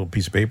 right? A little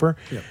piece of paper.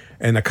 Yep.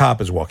 And the cop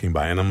is walking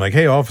by, and I'm like,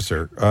 hey,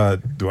 officer,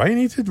 do I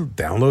need to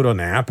download an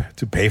app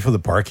to pay for the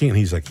parking? And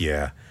he's like,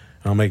 yeah.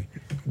 And I'm like,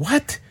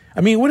 what?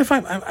 I mean, what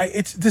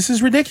if this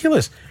is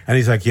ridiculous. And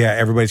he's like, yeah,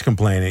 everybody's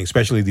complaining,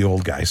 especially the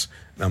old guys.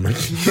 And I'm like,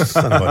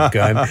 son of a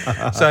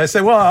gun. So I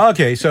said, well,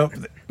 okay, so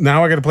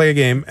now I got to play a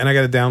game, and I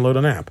got to download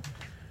an app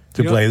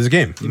to play this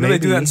game. You know they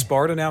do that in Maybe-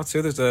 Sparta now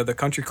too. There's the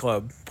country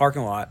club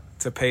parking lot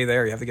to pay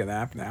there. You have to get an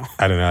app now.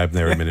 I don't know. I've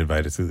never been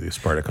invited to the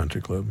Sparta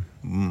Country Club.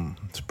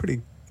 it's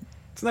pretty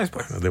It's a nice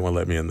place. They won't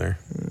let me in there.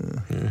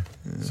 Yeah.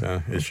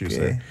 So issues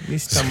okay. there.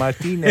 Mr.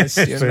 Martinez,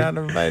 you're not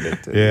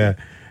invited to. Yeah.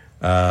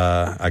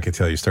 I could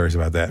tell you stories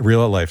about that.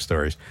 Real life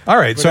stories. All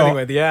right. But so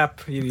anyway, the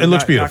app. it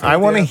looks beautiful. I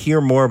want to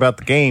hear more about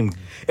the game.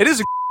 It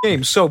is a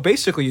game. So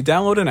basically, you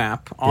download an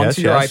app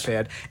onto your Yes.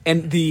 iPad,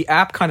 and the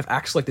app kind of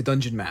acts like the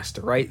dungeon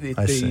master, right?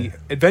 I The see.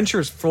 adventure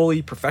is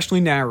fully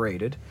professionally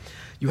narrated.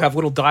 You have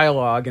little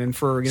dialogue, and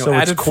for So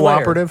it's added flair-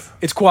 cooperative?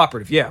 It's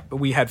cooperative, yeah. But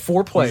we had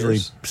 4 players. Usually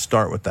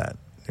start with that,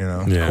 you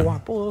know. Yeah.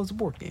 Co-op. Well, it's a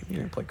board game. You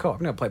don't play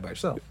co-op. You don't play by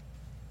yourself.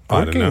 I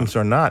Board don't know. games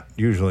are not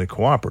usually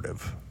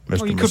cooperative.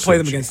 Mr. Well, you could play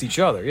them Masucci. against each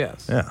other,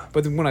 yes. Yeah.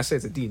 But then when I say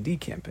it's a D&D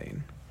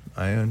campaign,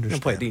 I you understand.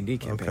 don't play a D&D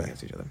campaign Okay.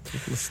 against each other.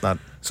 Let's not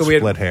So we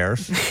had- split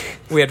hairs.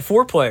 We had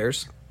 4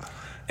 players,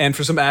 and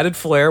for some added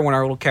flair, when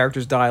our little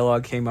character's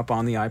dialogue came up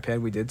on the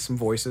iPad, we did some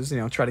voices.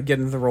 Try to get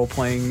into the role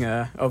playing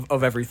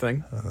of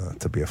everything.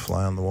 To be a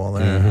fly on the wall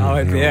there. Oh,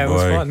 yeah, it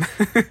was boy.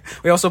 fun.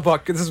 We also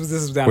bought. This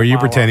was down. Were at you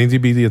Wawa. pretending to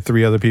be the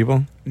 3 other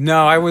people?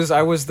 No, I was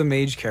the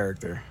mage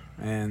character,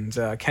 and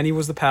Kenny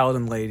was the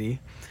paladin lady.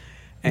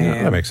 And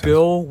Yeah, that makes sense.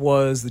 Bill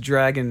was the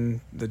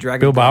dragon.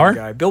 Bill Bauer?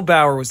 guy. Bill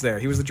Bauer was there.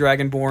 He was the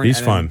dragonborn. He's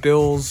and then fun.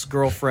 Bill's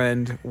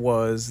girlfriend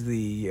was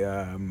the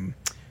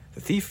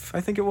thief.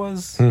 I think it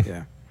was. Hmm.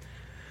 Yeah.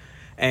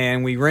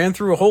 And we ran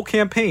through a whole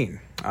campaign,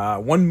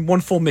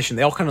 one full mission.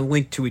 They all kind of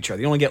link to each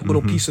other. You only get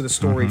little piece of the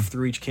story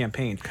through each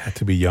campaign. Had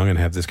to be young and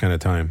have this kind of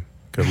time.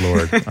 Good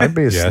Lord. I'd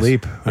be Yes,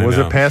 asleep. I Was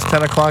know. it past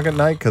 10 o'clock at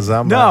night? Because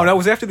I'm No, it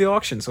was after the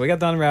auction, so we got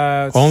done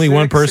around. Only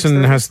one 6, person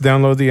 6:30. has to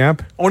download the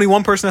app? Only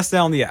one person has to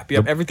download the app.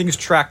 Yep, everything is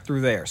tracked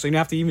through there, so you don't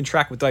have to even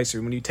track with dice.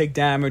 When you take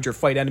damage or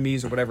fight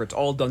enemies or whatever, it's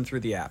all done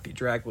through the app. You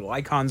drag little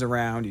icons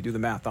around, you do the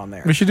math on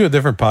there. We should do a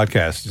different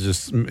podcast.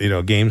 Just,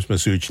 games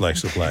Masucci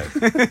likes to play.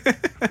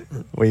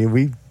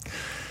 we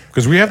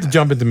Because we have to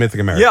jump into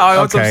Mythic America. Yeah,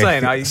 that's what I'm Okay,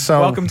 saying. so-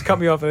 Welcome to cut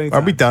me off at any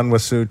time. Are we done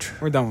with Such?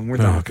 We're done. We're Oh,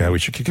 done. okay, we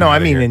should kick him No, out I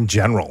of mean here. in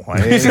general.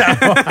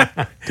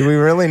 Do we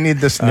really need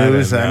this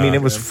news? I mean,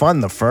 it was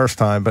fun the first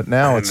time, but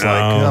now it's like,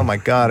 know. oh my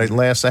god, it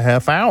lasts a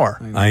half hour,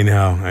 I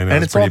know.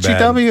 and it's all pretty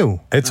bad. GW.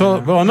 It's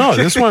all well. No,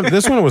 this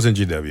one wasn't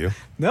GW.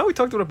 No, we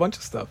talked about a bunch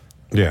of stuff.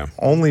 Yeah.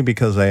 Only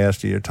because I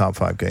asked you your top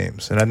 5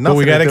 games, and had But nothing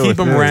we got to do keep with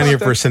them news. around here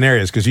for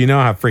scenarios because you know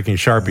how freaking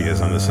sharp he is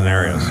on the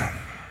scenarios.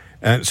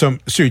 And so,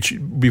 Such,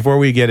 before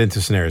we get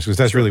into scenarios, because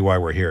that's really why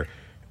we're here,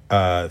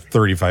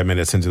 35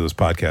 minutes into this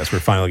podcast, we're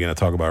finally going to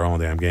talk about our own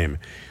damn game.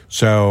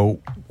 So,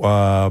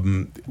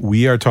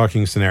 we are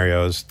talking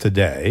scenarios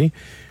today,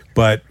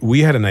 but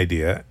we had an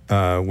idea,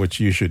 which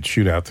you should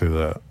shoot out to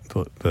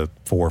the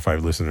 4 or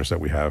 5 listeners that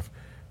we have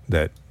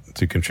that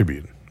to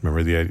contribute.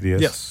 Remember the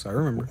ideas? Yes, I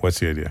remember. What's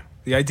the idea?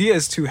 The idea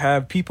is to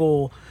have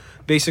people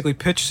basically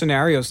pitch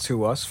scenarios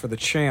to us for the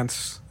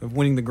chance of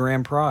winning the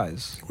grand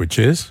prize. Which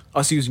is?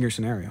 Us using your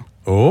scenario.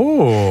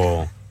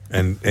 Oh,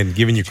 and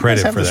giving you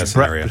credit have for that this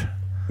scenario.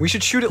 We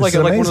should shoot it This like is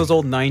one of amazing. those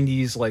old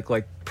 '90s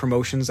like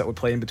promotions that would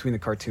play in between the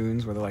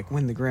cartoons, where they're like,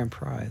 "Win the grand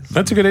prize."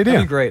 That's a good idea.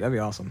 That'd be great. That'd be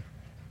awesome.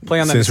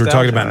 Play on that. Since we're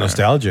talking about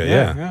nostalgia.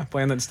 nostalgia, yeah.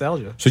 Play on that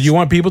nostalgia. So you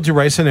want people to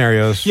write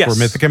scenarios Yes. for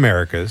Mythic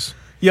Americas,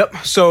 Yep.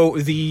 So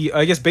the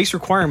I guess base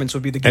requirements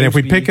would be the games and if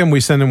we be- pick them, we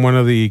send them one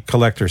of the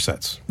collector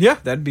sets, yeah,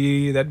 that'd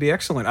be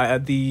excellent.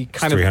 The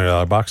kind of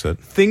 $300 box set.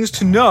 things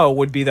to know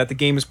would be that the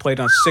game is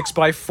played on a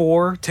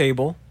 6x4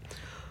 table.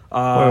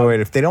 Wait.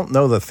 If they don't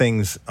know the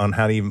things on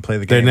how to even play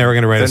the game, They're never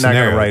going to write they're a scenario.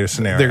 not going to write a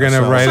scenario. They're going to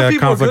So- write Some a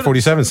people are Conflict good-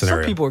 47 some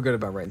scenario. people are good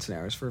about writing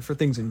scenarios for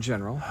things in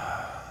general.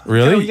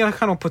 Really? You gotta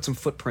kind of put some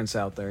footprints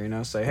out there.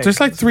 Say, hey,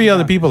 There's like this 3 is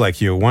other done. people like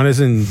you. One is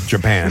in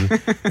Japan,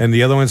 and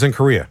the other one's in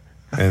Korea,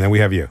 and then we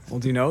have you. Well,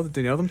 do you know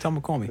them? Tell them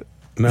to call me.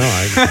 No,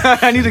 I.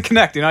 I need to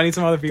connect. I need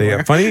some other people. They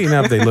here. funny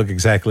enough, they look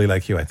exactly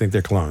like you. I think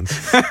they're clones.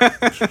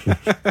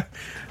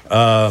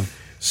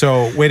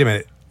 So wait a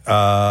minute.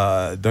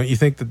 Don't you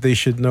think that they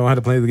should know how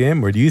to play the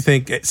game, or do you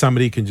think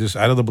somebody can just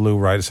out of the blue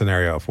write a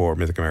scenario for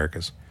Mythic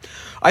Americas?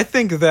 I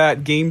think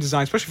that game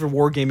design, especially for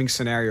wargaming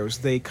scenarios,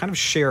 they kind of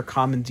share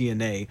common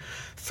DNA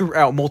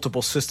throughout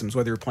multiple systems.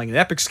 Whether you're playing an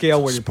epic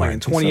scale, whether you're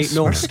playing 28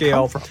 mil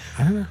scale,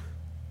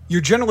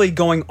 you're generally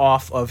going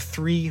off of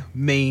 3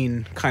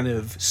 main kind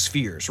of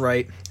spheres,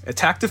 right?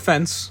 Attack,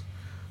 defense,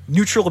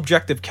 neutral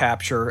objective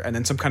capture, and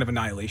then some kind of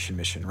annihilation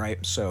mission, right?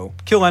 So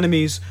kill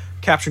enemies,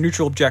 capture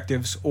neutral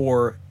objectives,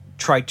 or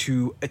try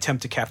to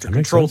attempt to capture That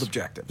makes controlled sense.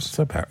 objectives.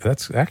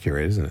 That's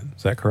accurate, isn't it?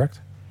 Is that correct?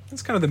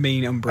 That's kind of the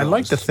main I'd umbrella.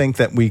 like to think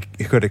that we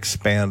could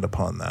expand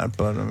upon that,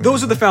 but I mean,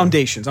 Those are the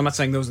foundations. I'm not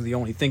saying those are the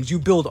only things. You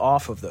build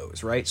off of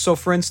those, right? So,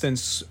 for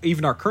instance,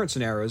 even our current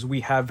scenarios, we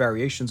have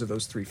variations of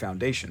those 3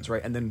 foundations,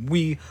 right? And then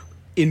we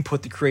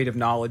input the creative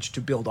knowledge to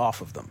build off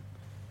of them.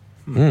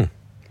 Yeah.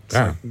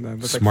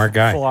 It's Smart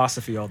guy.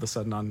 Philosophy all of a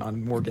sudden on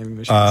wargaming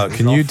missions.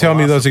 Can you tell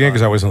me those again?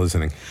 Because I wasn't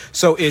listening.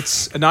 So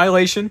it's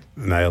annihilation,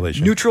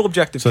 Annihilation. neutral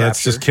objective So capture.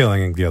 that's just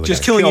killing the other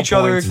Just guy. killing Kill each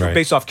other points. Right.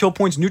 based off kill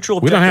points, neutral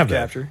We objective don't have that.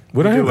 capture.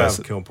 We don't we have do that.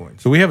 have kill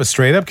points. So we have a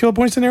straight up kill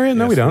point scenario?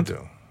 No, Yes, we we don't.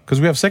 do. Because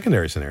we have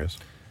secondary scenarios.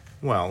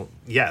 Well,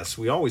 yes,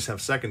 we always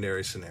have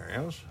secondary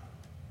scenarios,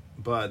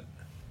 but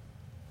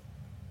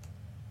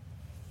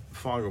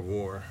Fog of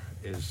War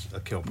is a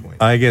kill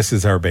point. I guess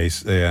it's our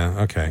base. Yeah,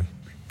 okay.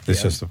 It's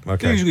Yeah. just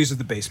okay. Usually these are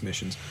the base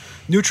missions.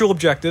 Neutral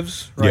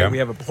objectives, right? Yeah. We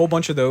have a whole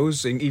bunch of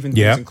those, and even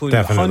Yeah, things including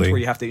the hunt, definitely. where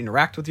you have to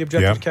interact with the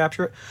objective Yeah. to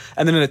capture it,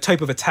 and then in a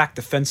type of attack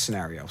defense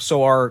scenario.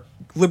 So our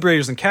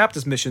liberators and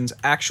captives missions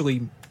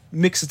actually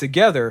mix it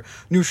together: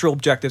 neutral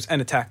objectives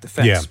and attack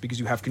defense, Yeah. because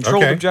you have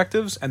controlled Okay.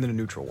 objectives and then a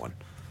neutral one.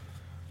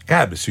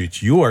 God,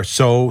 Basuch, you are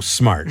so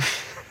smart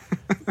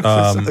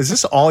Is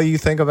this all you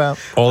think about?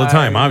 all the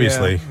time. Yeah,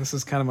 Obviously, this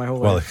is kind of my whole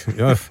well,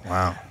 life.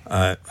 Wow.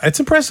 it's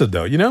impressive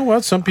though. You know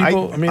what? Some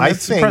people. I mean,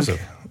 it's think impressive.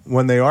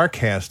 when they are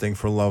casting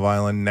for Love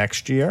Island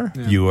next year,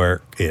 You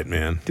are it,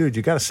 man. dude,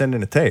 you got to send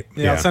in a tape.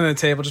 Yeah, I'll Yeah. send it to the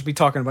table. Just be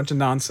talking a bunch of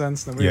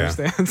nonsense. Nobody Yeah.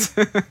 understands.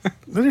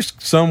 There's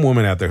some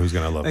woman out there who's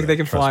going to love I think that, they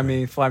can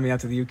trust fly me out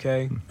to the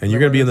UK. And you're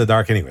going to be in the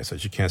dark anyway, so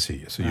she can't see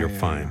you. So you're Yeah,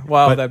 fine. yeah.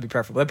 Well, But- that'd be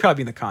perfect. That'd probably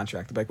be in the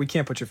contract. Like, we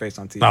can't put your face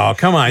on TV. Oh,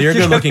 come on. You're a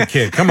good looking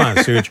kid. Come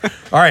on, Such.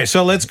 All right,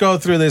 so let's go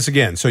through this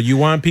again. So you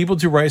want people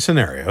to write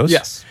scenarios.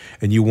 Yes.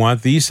 And you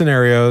want these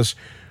scenarios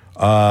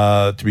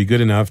to be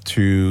good enough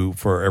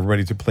for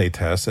everybody to play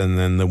test, and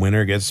then the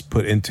winner gets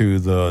put into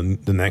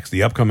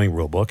the upcoming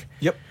rule book.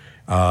 Yep.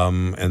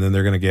 And then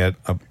they're going to get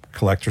a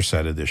collector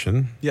set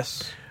edition.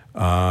 Yes.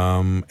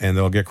 And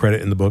they'll get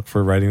credit in the book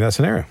for writing that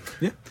scenario.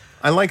 Yeah.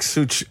 I like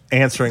Such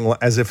answering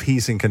as if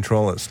he's in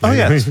control of this. Oh,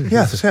 yes.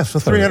 yes. The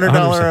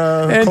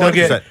 $300 and they'll collector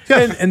get set.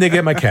 Yes. and they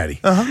get my caddy.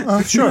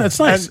 Sure. That's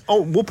nice.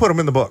 And, we'll put them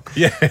in the book.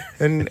 Yeah.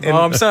 And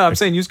Well, I'm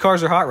saying used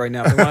cars are hot right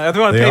now. If they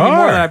want to They pay me more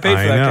are. than I paid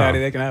for that know. caddy,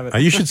 they can have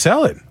it. You should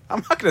sell it. I'm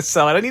not going to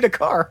sell it. I need a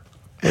car.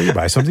 Well, you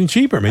buy something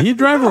cheaper, man. You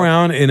drive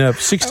around in a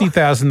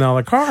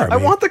 $60,000 car. I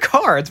want the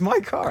car. It's my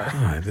car.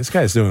 God, this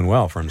guy's doing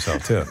well for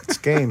himself too. it's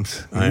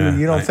games. I know.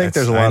 You don't think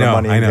there's a lot I know, of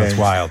money I in know games. it's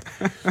wild.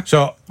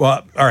 So,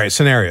 well, all right,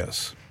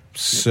 scenarios.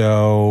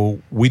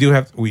 So we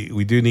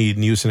do need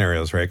new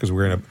scenarios, right? Because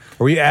are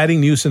we adding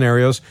new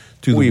scenarios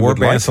to the would Warband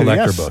like to,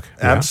 Selector yes. book?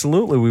 Yeah?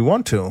 Absolutely, we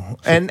want to.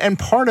 And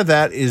part of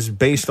that is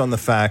based on the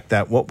fact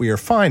that what we are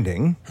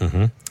finding.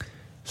 Mm-hmm.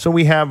 So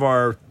we have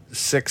our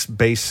 6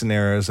 base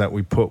scenarios that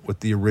we put with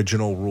the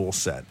original rule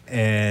set,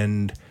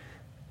 and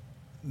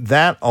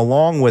that,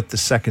 along with the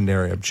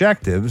secondary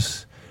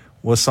objectives,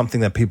 was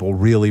something that people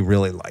really,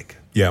 really like.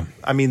 Yeah.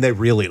 I mean, they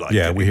really like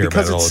Yeah, it. we hear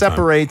because about it all the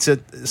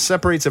it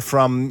separates it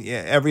from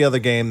every other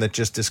game that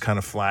just is kind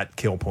of flat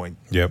kill point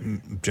Yep.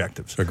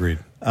 objectives. Agreed.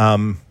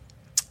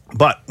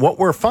 But what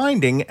we're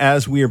finding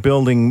as we are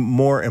building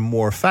more and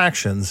more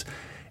factions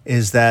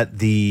is that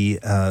the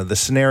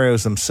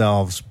scenarios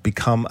themselves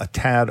become a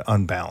tad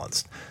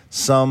unbalanced.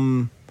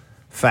 Some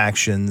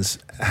factions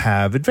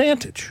have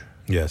advantage,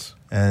 Yes.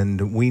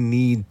 and we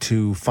need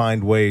to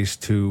find ways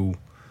to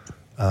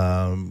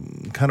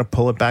kind of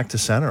pull it back to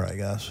center, I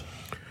guess.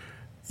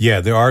 Yeah,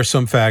 there are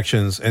some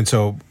factions, and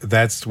so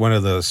that's one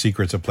of the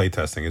secrets of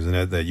playtesting, isn't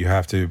it? That you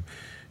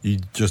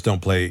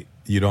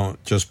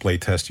don't just play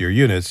test your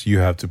units, you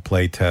have to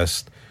play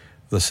test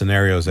the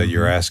scenarios that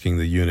you're asking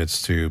the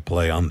units to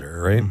play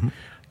under, right?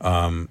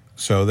 Mm-hmm.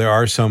 So there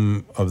are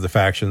some of the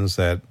factions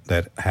that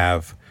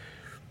have,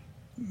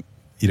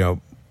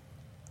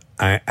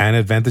 an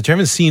advantage. I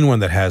haven't seen one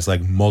that has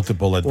like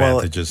multiple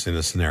advantages in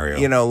a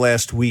scenario.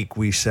 Last week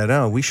we said,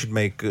 we should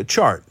make a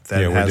chart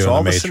that we're has doing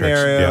all the the Matrix.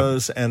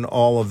 scenarios and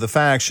all of the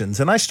factions.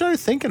 And I started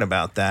thinking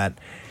about that.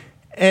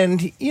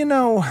 And,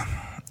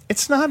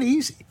 it's not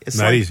easy. It's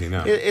Not like, easy,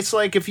 no. It's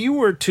like if you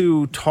were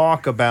to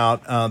talk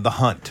about the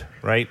hunt,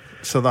 right?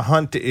 So the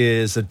hunt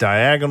is a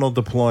diagonal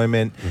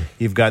deployment.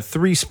 You've got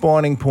 3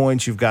 spawning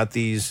points. You've got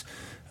these,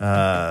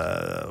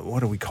 what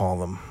do we call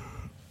them?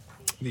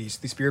 The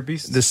spirit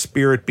beasts. The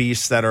spirit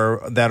beasts that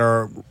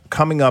are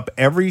coming up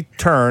every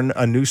turn.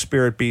 A new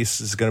spirit beast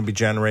is going to be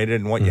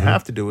generated, and what you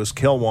have to do is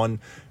kill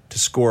one to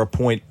score a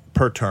point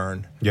per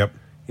turn. Yep.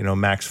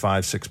 Max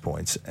 5-6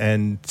 points,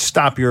 and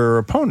stop your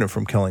opponent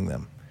from killing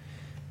them.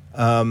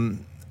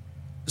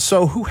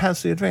 So who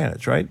has the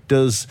advantage, right?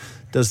 Does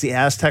the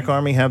Aztec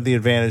army have the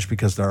advantage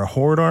because they're a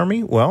horde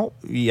army? Well,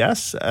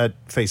 yes, at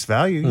face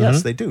value,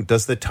 yes, they do.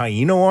 Does the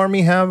Taino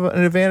army have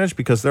an advantage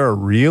because they're a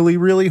really,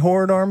 really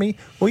horde army?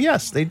 Well,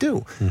 yes, they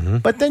do.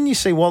 But then you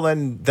say, well,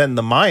 then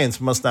the Mayans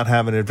must not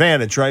have an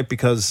advantage, right?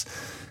 Because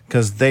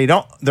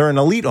they're an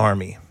elite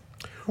army.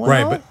 Well,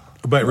 Right,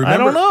 but remember, I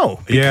don't know.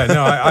 Yeah,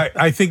 no,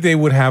 I think they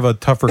would have a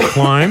tougher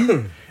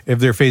climb if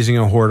they're facing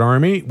a horde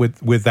army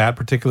with that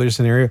particular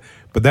scenario.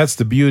 But that's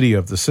the beauty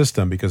of the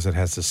system because it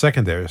has the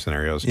secondary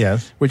scenarios,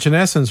 Yes. which in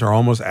essence are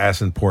almost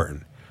as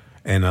important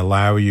and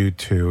allow you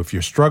to, if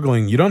you're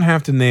struggling, you don't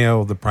have to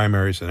nail the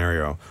primary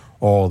scenario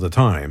all the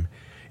time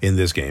in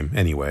this game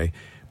anyway.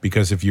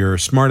 Because if you're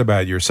smart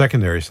about your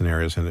secondary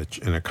scenarios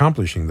and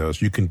accomplishing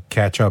those, you can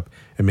catch up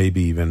and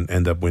maybe even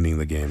end up winning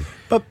the game.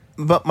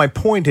 But my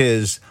point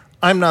is,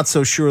 I'm not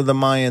so sure the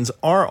Mayans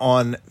are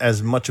on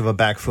as much of a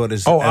back foot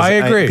as. I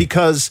agree.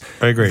 Because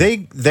I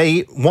agree.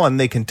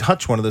 They can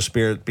touch one of the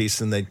spirit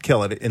beasts and they'd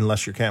kill it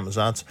unless you're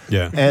Camazotz.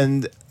 Yeah.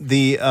 And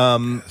the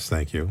Yes,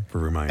 thank you for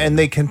reminding and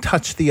me. they can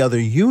touch the other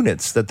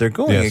units that they're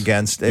going Yes.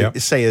 against. Yep.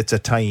 Say it's a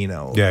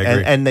Taino. Yeah, I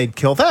agree. And they'd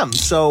kill them.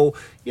 So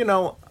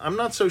I'm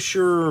not so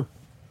sure.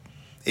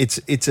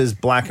 It's as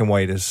black and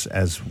white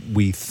as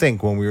we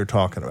think when we were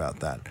talking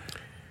about that.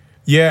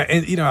 Yeah,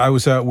 and I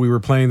was we were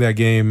playing that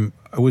game.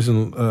 I was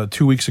in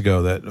 2 weeks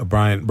ago that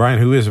Brian,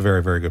 who is a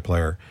very, very good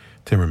player,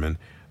 Timmerman.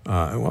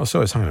 Well,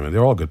 so is Heinemann.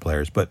 They're all good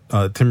players, but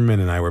Timmerman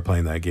and I were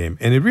playing that game,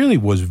 and it really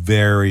was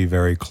very,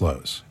 very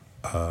close.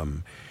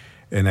 And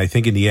I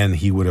think in the end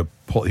he would have.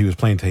 He was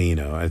playing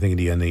Taino. I think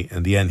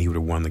in the end he would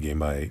have won the game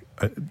by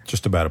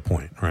just about a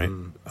point, right?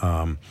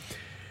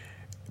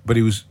 But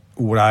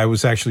what I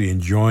was actually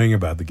enjoying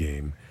about the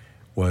game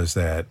was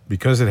that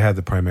because it had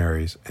the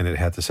primaries and it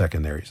had the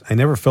secondaries, I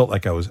never felt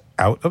like I was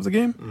out of the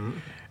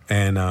game.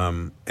 And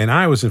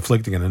I was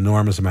inflicting an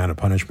enormous amount of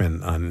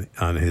punishment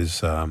on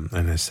his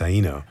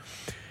Taino,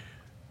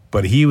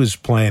 but he was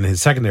playing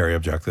his secondary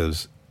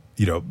objectives,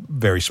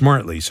 very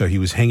smartly. So he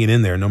was hanging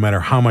in there, no matter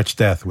how much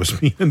death was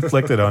being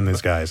inflicted on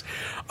his guys.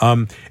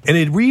 And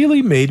it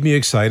really made me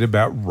excited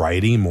about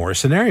writing more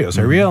scenarios.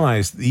 I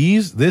realized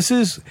the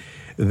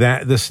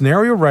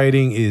scenario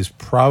writing is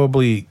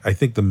probably, I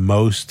think, the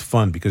most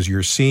fun because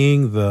you're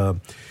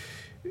seeing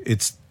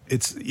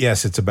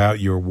it's about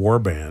your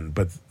warband,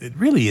 but it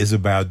really is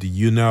about, do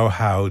you know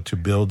how to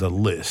build a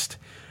list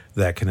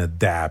that can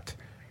adapt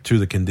to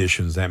the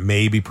conditions that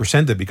may be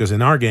presented? Because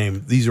in our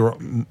game,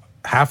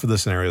 half of the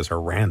scenarios are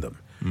random.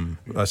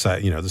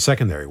 The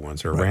secondary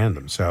ones are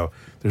random. So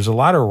there's a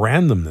lot of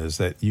randomness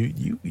that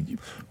you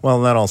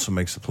Well, that also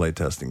makes the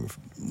playtesting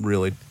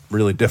really,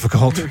 really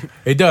difficult.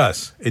 It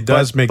does. It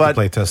does make the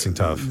playtesting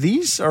tough.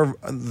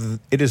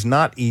 It is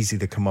not easy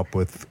to come up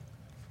with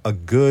a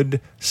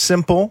good,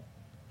 simple,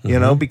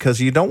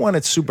 because you don't want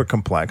it super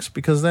complex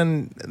because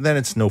then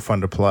it's no fun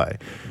to play.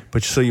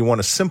 But so you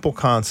want a simple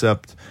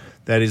concept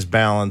that is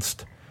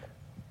balanced.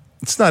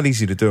 It's not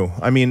easy to do.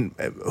 I mean,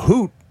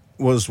 Hoot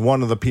was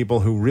one of the people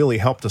who really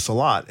helped us a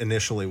lot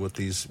initially with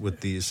these.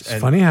 It's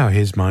funny how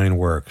his mind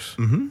works.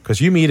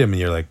 Because you meet him and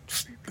you're like,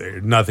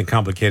 nothing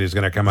complicated is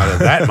going to come out of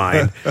that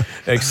mind,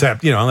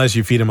 except, unless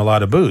you feed him a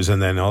lot of booze,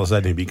 and then all of a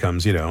sudden he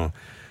becomes,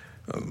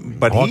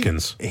 but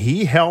Hawkins.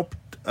 He helped.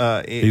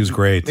 He was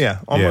great. Yeah,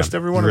 almost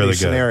every one of these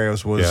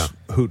scenarios was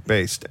Hoot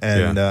based,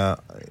 and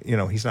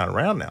he's not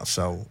around now.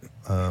 So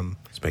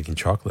he's making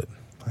chocolate.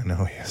 I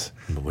know he is.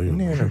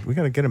 Unbelievable. We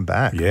got to get him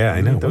back. Yeah,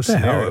 I know. What the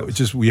hell? It's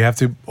just we have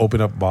to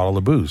open up a bottle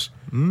of booze,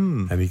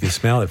 and you can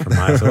smell it from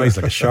miles away. He's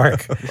like a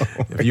shark.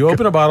 If you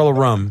open a bottle of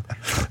rum,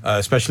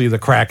 especially the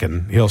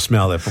Kraken, he'll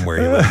smell it from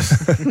where he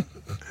lives.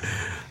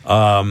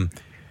 I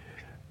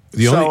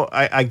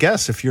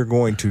guess if you're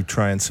going to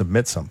try and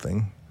submit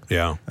something,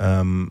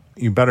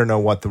 you better know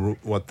what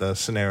the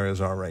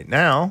scenarios are right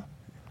now.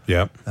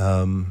 Yep.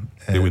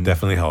 It would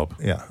definitely help.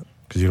 Yeah.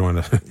 Because you don't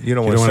want to. You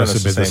don't want to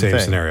submit the same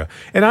thing. scenario.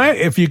 And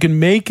if you can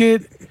make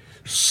it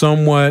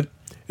somewhat,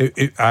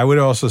 I would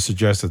also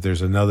suggest that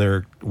there's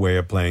another way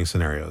of playing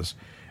scenarios,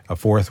 a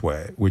fourth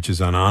way, which is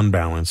an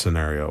unbalanced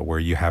scenario where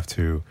you have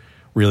to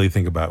really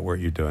think about what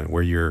you're doing,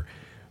 where you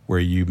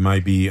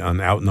might be an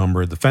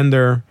outnumbered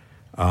defender.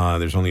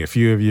 There's only a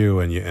few of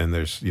you, and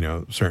there's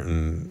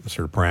certain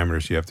sort of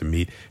parameters you have to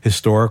meet.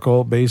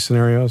 Historical based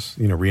scenarios,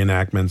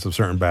 reenactments of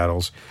certain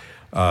battles,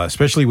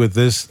 especially with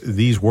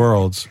these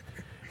worlds.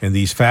 And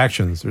these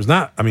factions, there's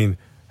not,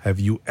 have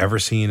you ever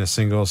seen a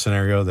single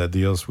scenario that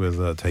deals with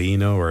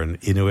Taino or an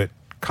Inuit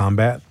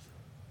combat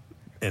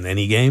in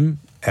any game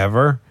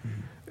ever?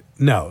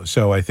 No.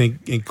 So I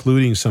think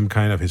including some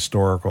kind of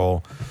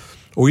historical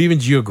or even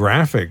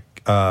geographic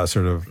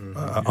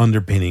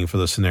underpinning for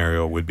the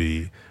scenario would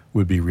be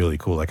really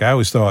cool. Like I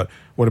always thought,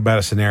 what about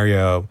a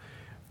scenario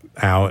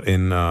out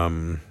in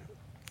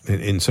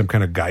some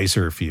kind of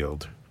geyser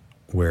field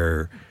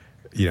where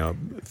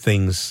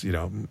things,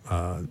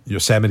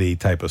 Yosemite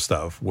type of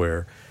stuff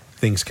where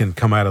things can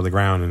come out of the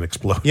ground and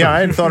explode. Yeah, I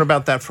had thought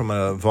about that from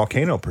a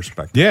volcano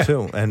perspective,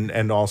 too.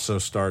 And also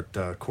start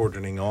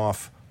cordoning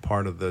off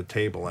part of the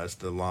table as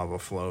the lava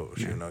flows.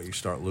 You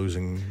start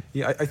losing.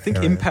 Yeah, I think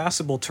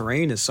impassable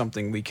terrain is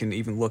something we can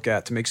even look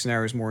at to make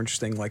scenarios more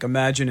interesting. Like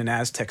imagine in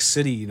Aztec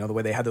City, the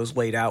way they had those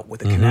laid out with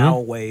the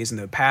canal ways and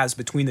the paths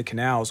between the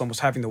canals, almost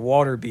having the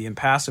water be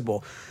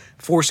impassable.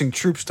 Forcing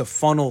troops to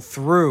funnel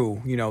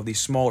through, these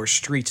smaller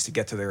streets to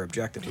get to their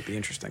objective would be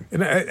interesting.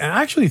 And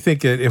I actually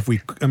think that if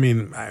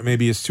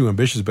maybe it's too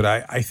ambitious, but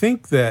I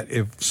think that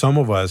if some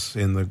of us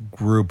in the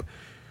group,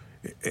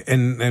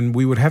 and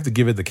we would have to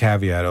give it the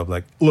caveat of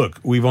like, look,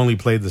 we've only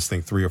played this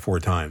thing 3 or 4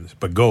 times,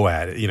 but go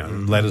at it,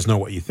 let us know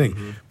what you think.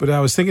 But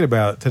I was thinking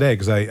about today,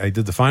 because I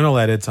did the final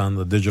edits on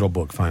the digital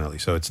book finally,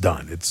 so it's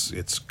done.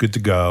 It's good to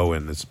go,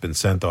 and it's been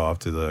sent off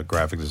to the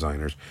graphic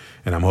designers,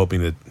 and I'm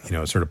hoping that,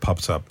 it sort of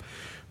pops up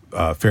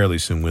fairly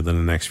soon within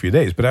the next few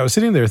days. But I was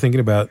sitting there thinking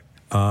about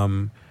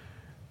as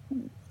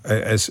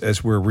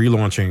we're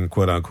relaunching,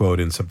 quote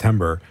unquote, in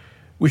September,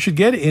 we should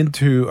get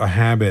into a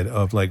habit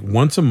of like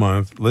once a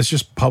month, let's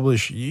just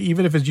publish,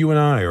 even if it's you and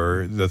I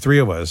or the 3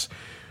 of us,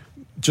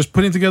 just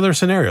putting together a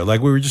scenario.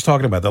 Like we were just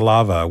talking about the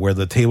lava where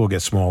the table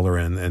gets smaller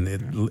and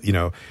it,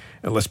 and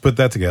let's put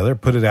that together,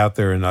 put it out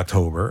there in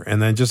October,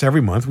 and then just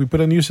every month we put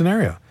a new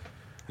scenario.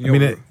 You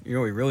know what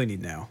we really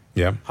need now?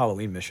 Yeah.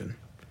 Halloween mission.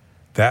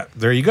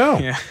 There you go.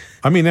 Yeah.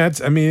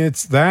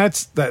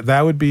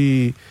 That would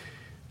be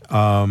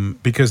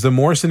because the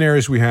more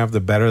scenarios we have, the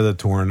better the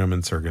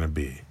tournaments are going to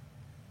be,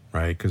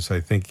 right? Because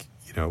I think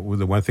the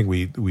one thing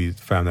we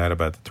found out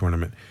about the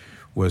tournament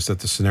was that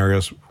the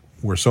scenarios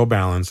were so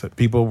balanced that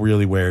people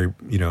really were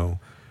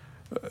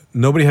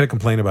nobody had a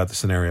complaint about the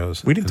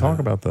scenarios. We didn't talk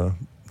about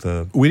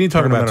we didn't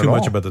talk about too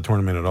much all. about the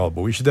tournament at all,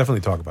 but we should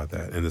definitely talk about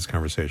that in this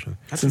conversation.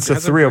 Since the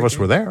 3 of us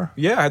were there.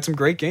 Yeah, I had some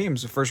great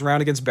games. The first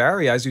round against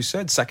Barry, as you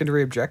said,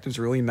 secondary objectives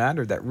really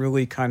mattered. That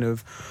really kind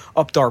of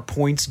upped our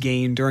points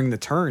gain during the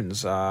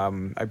turns.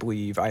 I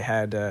believe I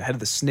had Head of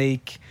the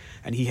Snake,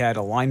 and he had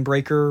a line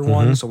breaker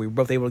one, so we were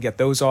both able to get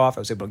those off.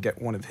 I was able to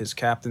get one of his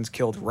captains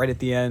killed right at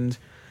the end.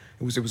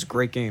 It was a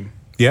great game.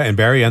 Yeah, and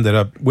Barry ended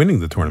up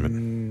winning the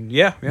tournament.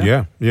 Yeah.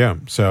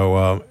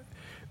 So,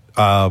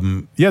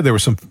 there were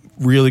some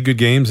really good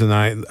games, and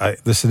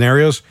the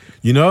scenarios,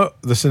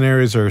 the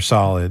scenarios are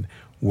solid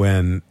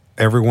when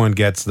everyone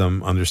gets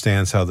them,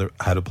 understands how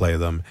to play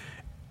them,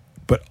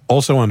 but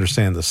also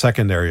understand the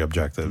secondary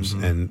objectives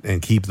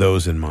and keep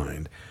those in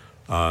mind.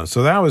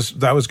 So that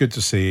was good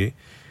to see,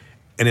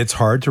 and it's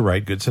hard to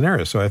write good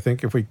scenarios. So I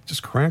think if we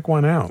just crank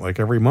one out like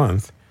every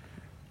month.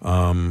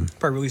 Probably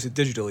release it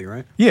digitally,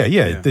 right? Yeah.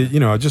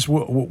 Just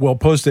we'll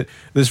post it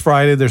this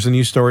Friday. There's a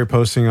new story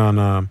posting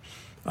on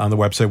the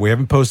website. We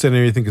haven't posted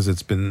anything because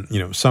it's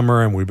been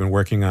summer, and we've been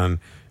working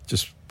on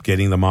just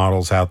getting the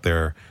models out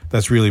there.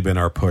 That's really been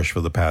our push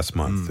for the past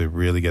month to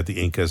really get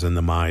the Incas and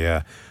the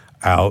Maya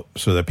out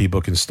so that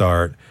people can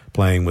start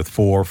playing with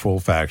 4 full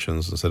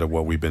factions instead of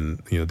what we've been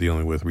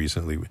dealing with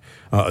recently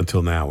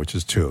until now, which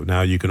is 2.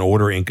 Now you can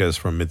order Incas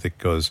from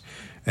Mythicos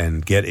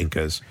and get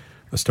Incas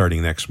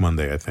starting next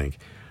Monday, I think.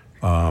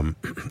 And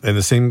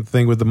the same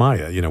thing with the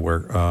Maya,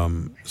 where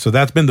so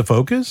that's been the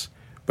focus.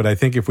 But I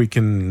think if we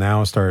can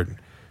now start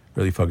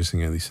really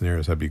focusing on these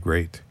scenarios, that'd be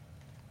great.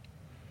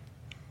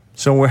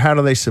 So how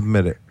do they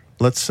submit it?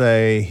 Let's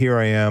say here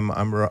I am.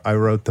 I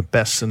wrote the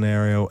best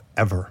scenario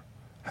ever.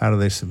 How do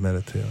they submit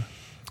it to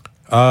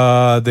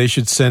you? They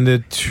should send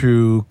it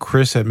to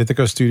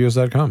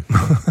Chris@mythicostudios.com.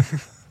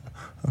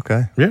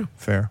 Okay. Yeah.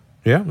 Fair.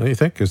 Yeah, what do you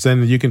think? Because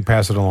then you can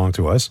pass it along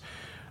to us.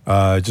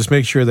 Just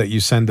make sure that you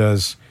send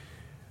us,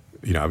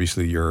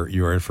 obviously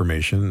your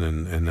information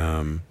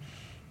and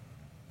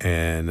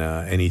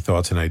any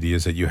thoughts and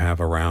ideas that you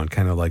have around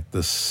kind of like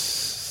this,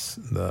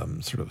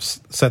 sort of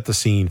set the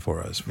scene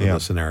for us for the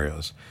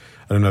scenarios.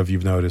 I don't know if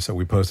you've noticed that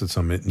we posted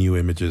some new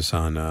images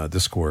on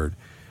Discord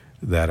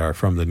that are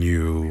from the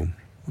new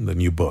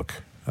book,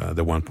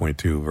 the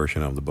 1.2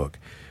 version of the book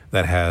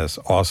that has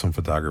awesome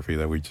photography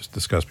that we just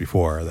discussed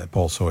before that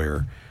Paul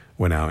Sawyer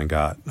went out and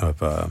got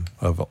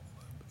of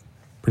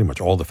pretty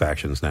much all the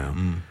factions now.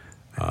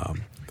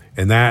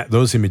 And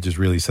those images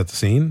really set the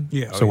scene.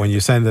 Yeah. So when you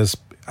send us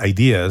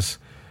ideas,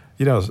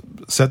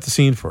 set the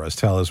scene for us.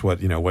 Tell us what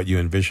you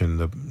envision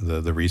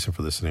the reason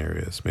for the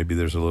scenario is. Maybe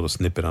there's a little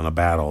snippet on a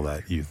battle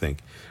that you think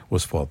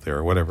was fought there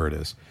or whatever it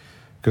is.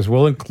 Because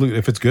we'll include,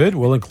 if it's good,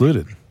 we'll include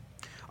it.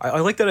 I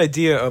like that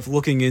idea of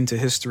looking into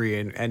history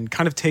and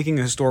kind of taking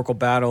a historical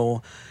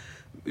battle,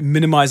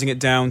 minimizing it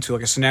down to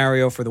like a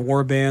scenario for the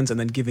war bands, and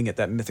then giving it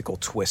that mythical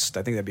twist.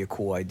 I think that'd be a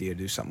cool idea to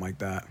do something like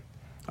that.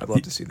 I'd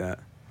love to see that.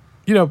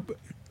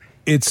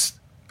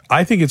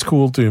 I think it's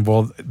cool to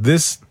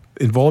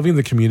involving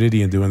the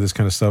community and doing this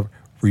kind of stuff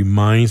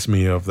reminds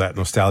me of that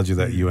nostalgia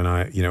that you and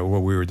I,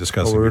 what we were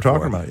discussing. What we were before.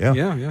 talking about,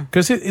 yeah. Yeah.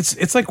 Because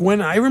it's like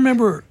when I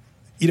remember,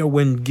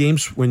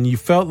 when you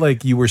felt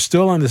like you were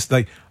still on this,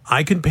 like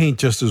I could paint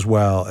just as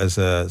well as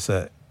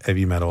a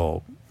heavy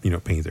metal,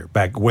 painter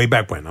way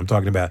back when. I'm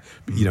talking about,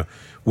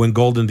 when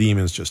Golden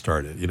Demons just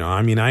started.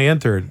 I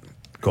entered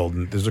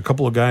Golden. There's a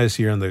couple of guys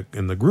here in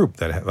the group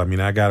that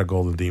I got a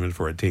Golden Demon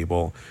for a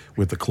table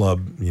with the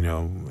club,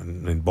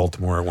 in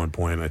Baltimore at one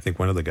point. I think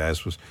one of the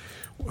guys was,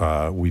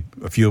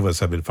 a few of us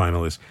have been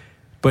finalists,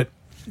 but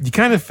you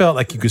kind of felt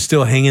like you could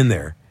still hang in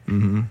there.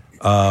 Mm-hmm.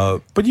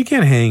 But you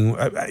can't hang.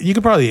 You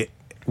could probably.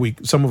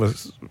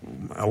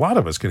 A lot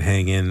of us can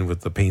hang in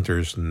with the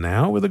painters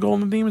now with the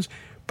Golden Demons,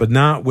 but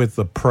not with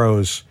the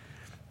pros,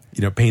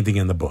 painting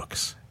in the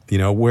books.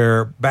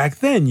 Where back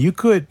then you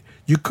could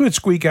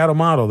squeak out a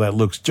model that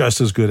looks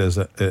just as good as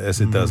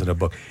it does in a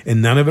book,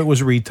 and none of it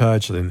was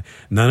retouched, and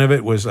none of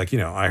it was like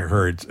I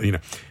heard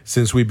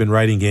since we've been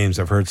writing games,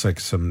 I've heard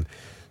like some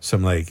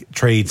like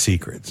trade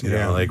secrets,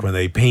 like when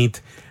they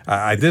paint.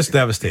 This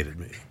devastated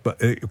me, but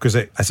because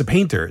as a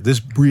painter,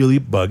 this really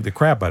bugged the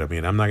crap out of me.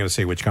 And I'm not going to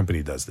say which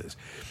company does this,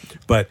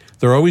 but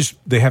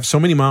they have so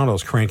many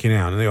models cranking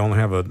out, and they only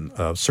have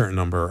a certain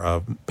number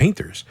of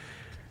painters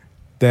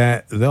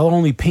that they'll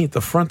only paint the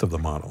front of the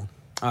model.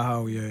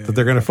 Oh yeah. That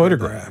they're going to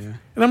photograph, and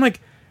I'm like,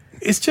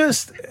 it's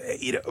just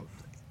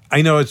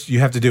I know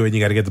you have to do it. And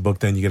you got to get the book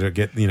done. You got to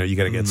get you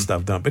got to get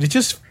stuff done, but it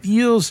just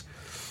feels.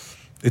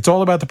 It's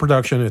all about the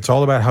production. It's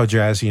all about how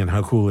jazzy and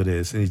how cool it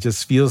is. And it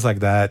just feels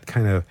like that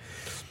kind of,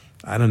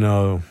 I don't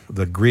know,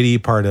 the gritty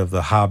part of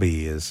the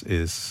hobby is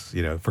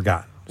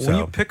forgotten. When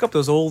you pick up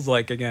those old,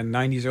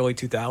 90s, early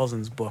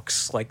 2000s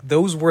books,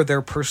 those were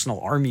their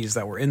personal armies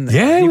that were in there.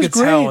 Yeah, you it was could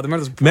great. tell.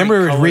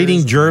 Remember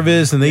reading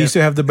Jervis, and they used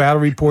to have the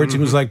battle reports. It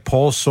was like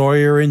Paul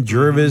Sawyer and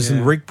Jervis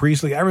and Rick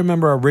Priestley. I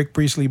remember a Rick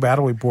Priestley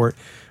battle report.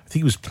 I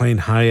think he was playing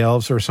High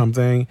Elves or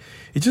something.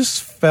 It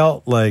just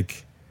felt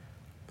like...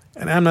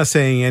 And I'm not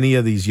saying any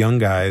of these young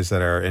guys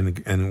that are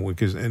and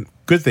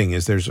good thing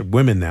is there's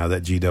women now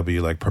that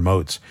GW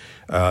promotes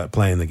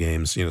playing the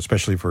games,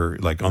 especially for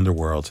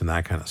Underworlds and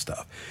that kind of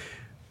stuff.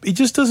 It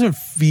just doesn't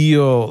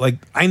feel like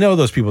I know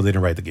those people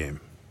didn't write the game.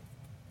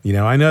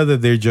 I know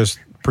that they're just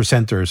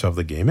presenters of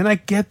the game, and I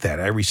get that.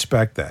 I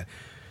respect that.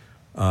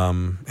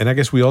 And I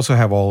guess we also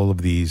have all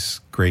of these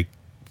great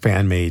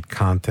fan-made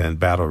content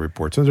battle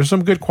reports, and there's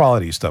some good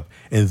quality stuff,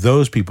 and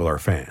those people are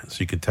fans.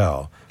 You can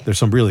tell. There's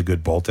some really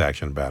good bolt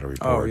action battle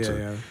reports.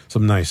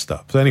 Some nice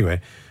stuff. So anyway,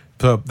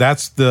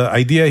 that's the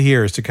idea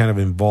here is to kind of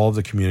involve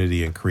the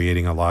community in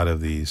creating a lot of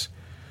these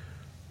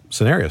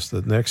scenarios.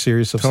 The next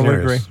series of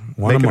scenarios.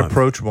 Agree. Make it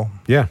approachable.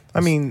 Yeah.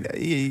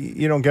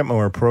 You don't get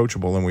more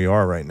approachable than we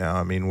are right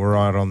now. We're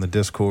out on the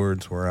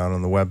Discords. We're out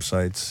on the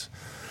websites.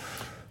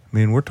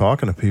 We're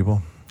talking to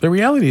people. The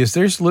reality is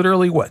there's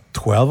literally,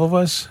 12 of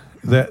us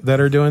that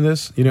are doing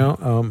this?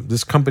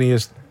 This company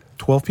is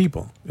 12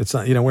 people. It's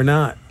not, we're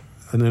not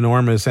an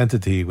enormous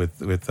entity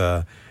with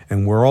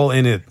and we're all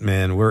in it,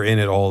 man. We're in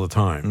it all the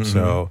time. Mm-hmm.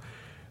 So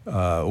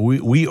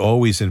we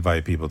always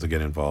invite people to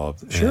get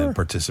involved and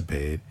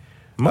participate.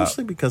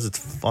 Mostly because it's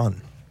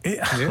fun.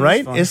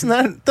 Right? Doesn't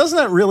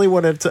that really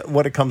what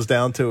it comes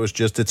down to is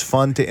just it's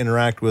fun to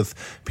interact with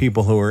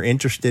people who are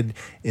interested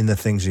in the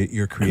things that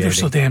you're creating. And they're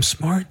so damn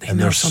smart. They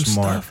know some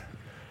stuff.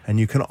 And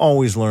you can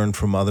always learn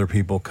from other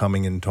people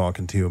coming and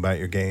talking to you about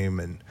your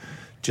game and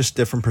just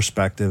different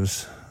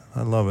perspectives.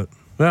 I love it.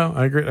 No,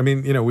 I agree. I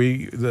mean,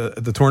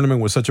 the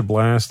tournament was such a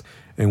blast,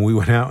 and we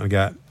went out and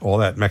got all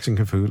that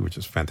Mexican food, which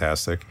is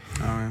fantastic.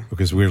 Oh, yeah.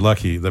 Because we're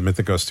lucky. The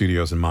Mythico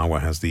Studios in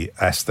Mahwah has the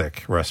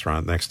Aztec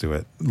restaurant next to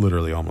it,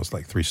 literally almost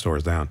like 3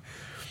 stores down.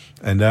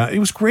 And it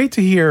was great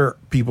to hear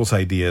people's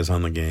ideas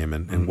on the game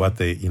and what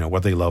they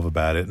love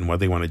about it and what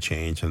they want to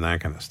change and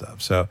that kind of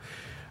stuff. So,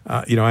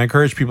 I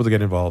encourage people to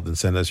get involved and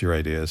send us your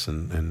ideas.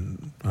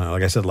 And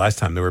like I said last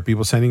time, there were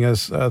people sending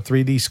us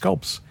 3D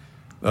sculpts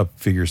of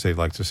figures they'd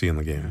like to see in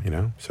the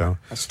game. So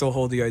I still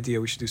hold the idea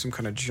we should do some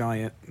kind of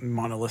giant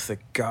monolithic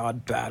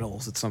god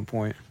battles at some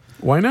point.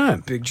 why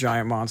not? Big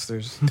giant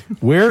monsters.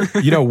 We're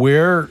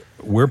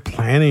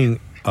planning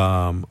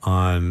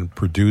on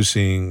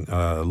producing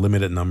a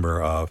limited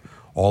number of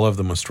all of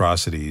the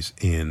monstrosities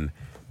in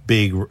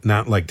big,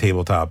 not like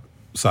tabletop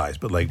size,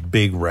 but like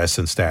big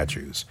resin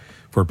statues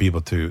for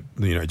people to,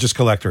 just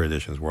collector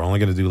editions. We're only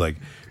going to do like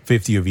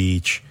 50 of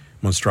each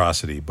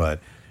monstrosity, but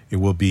it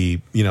will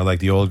be, like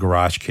the old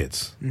garage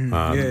kits,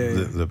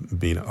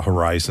 the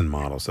Horizon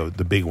model, so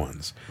the big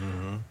ones.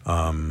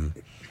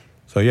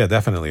 So yeah,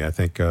 definitely. I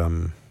think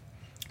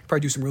Probably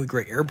do some really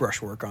great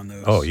airbrush work on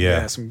those. Oh,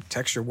 yeah. Some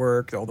texture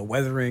work, all the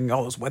weathering,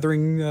 all those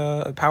weathering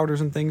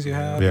powders and things you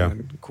have, Yeah.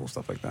 and cool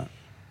stuff like that.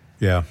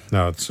 Yeah,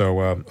 no. So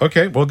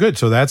okay, well, good.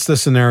 So that's the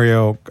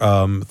scenario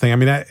thing. I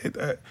mean,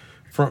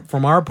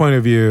 from our point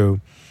of view,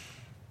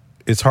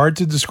 it's hard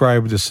to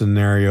describe the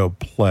scenario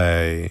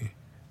play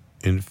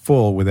in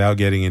full without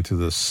getting into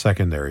the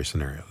secondary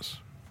scenarios,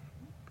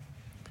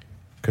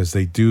 because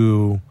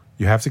you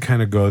have to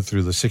kind of go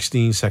through the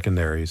 16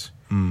 secondaries,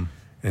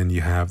 and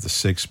you have the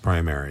 6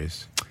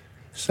 primaries.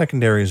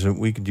 Secondaries,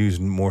 we could use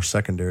more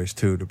secondaries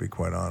too, to be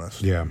quite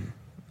honest. Yeah,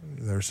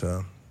 There's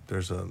a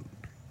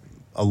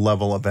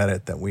level of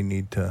edit that we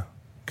need to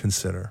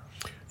consider.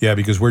 yeah,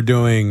 because we're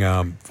doing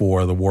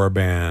for the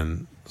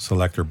Warband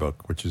Selector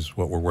book, which is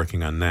what we're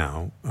working on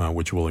now,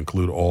 which will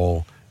include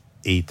all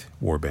 8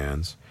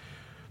 warbands,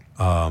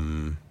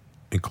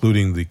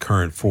 including the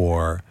current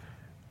 4.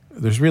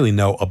 There's really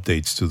no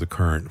updates to the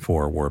current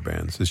 4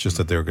 warbands. It's just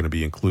that they're going to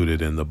be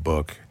included in the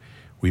book.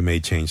 We may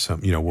change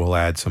some, we'll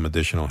add some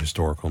additional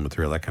historical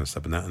material, that kind of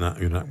stuff. But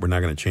we're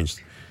not going to change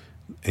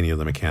any of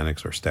the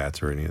mechanics or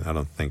stats or anything. I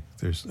don't think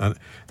there's.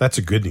 That's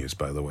a good news,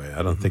 by the way.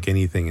 I don't think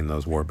anything in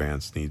those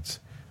warbands needs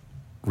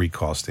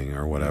recosting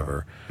or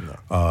whatever.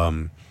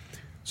 No.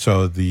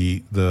 So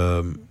the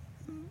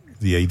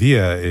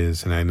idea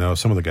is, and I know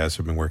some of the guys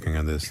have been working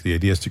on this. The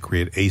idea is to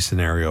create a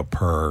scenario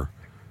per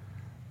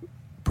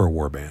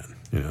warband.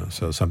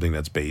 So something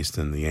that's based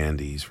in the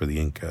Andes for the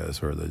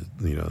Incas, or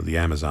the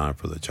Amazon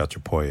for the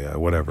Chachapoya,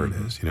 whatever it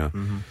is.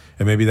 And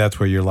maybe that's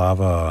where your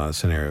lava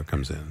scenario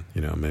comes in.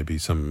 Maybe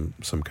some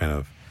kind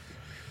of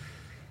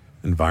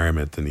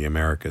environment in the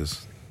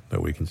Americas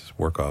that we can just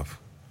work off.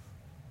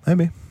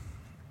 Maybe.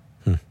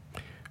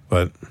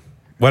 But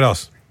what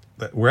else?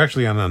 We're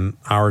actually on an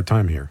hour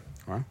time here.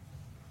 Wow. Isn't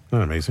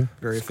that amazing?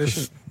 Very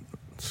efficient.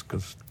 It's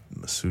because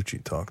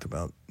Masucci talked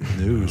about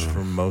news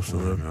for most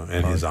of the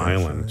and his podcasts.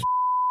 island.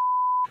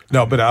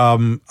 No, but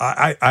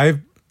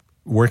I've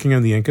working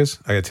on the Incas.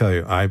 I got to tell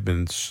you, I've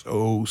been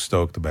so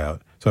stoked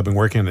about. So I've been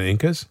working on the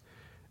Incas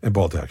and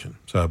bolt action.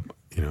 So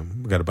we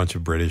got a bunch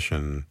of British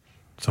and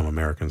some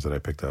Americans that I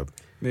picked up.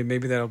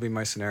 Maybe that'll be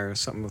my scenario.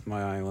 Something with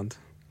my island.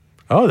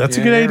 Oh, that's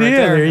a good right idea.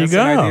 There you That's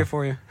go. An idea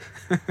for you.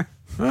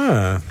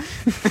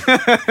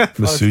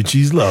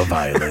 Masucci's Love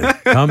Island.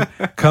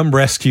 Come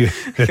rescue.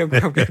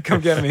 come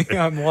get me.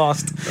 I'm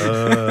lost.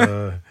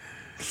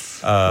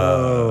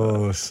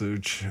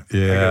 Such.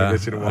 Yeah, I gotta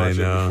get you to I watch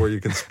it know. before you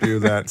can spew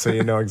that, so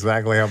you know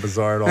exactly how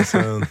bizarre it all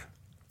sounds.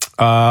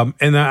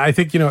 And I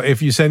think,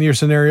 if you send your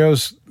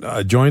scenarios,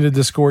 join the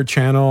Discord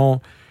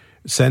channel,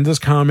 send us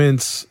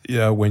comments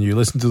when you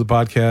listen to the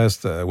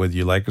podcast, whether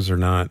you like us or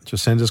not.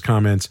 Just send us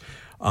comments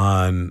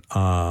on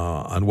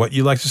what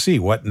you like to see.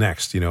 What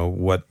next? We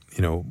have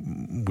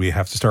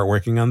to start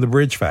working on the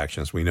bridge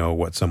factions. We know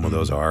what some of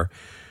those are.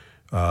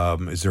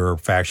 Is there a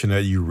faction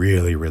that you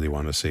really, really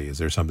want to see? Is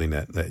there something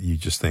that you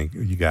just think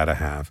you got to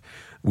have?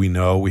 We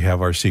know we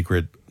have our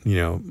secret,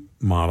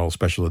 model,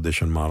 special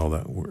edition model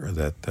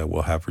that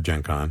we'll have for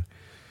Gen Con,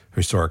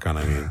 Historicon.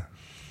 I mean,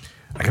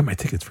 I got my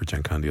tickets for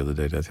Gen Con the other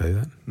day. Did I tell you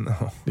that?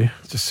 No, Yeah,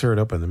 just threw it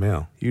up in the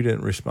mail. you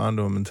didn't respond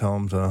to him and tell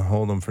him to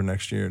hold them for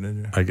next year, did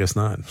you? I guess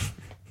not.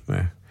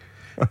 Yeah,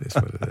 it is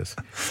what it is.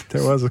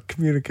 There was a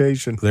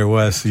communication. There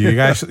was. You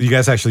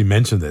guys actually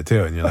mentioned it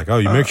too, and you're like, "Oh,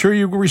 you make sure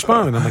you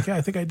respond." And I'm like, "Yeah,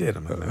 I think I did."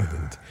 I'm like, "No, I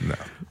didn't."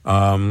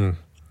 No.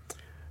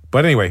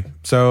 But anyway,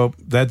 so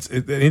that's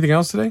it. Anything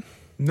else today?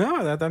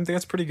 No, I think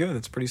that's pretty good.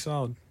 That's pretty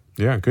solid.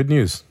 Yeah, good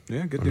news.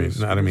 Yeah, good I mean,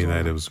 news. I don't mean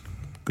that it was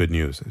good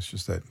news. It's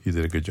just that you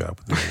did a good job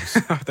with the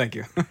news. Thank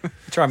you.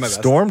 Try my best.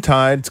 Storm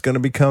Tide's going to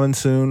be coming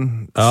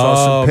soon. Saw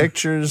Oh, some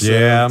pictures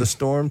yeah. of the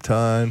Storm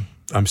Tide.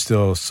 I'm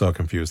still so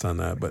confused on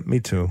that, but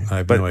Me too. I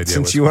have but no idea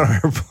since what's you and I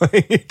are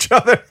playing each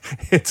other,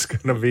 it's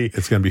going to be...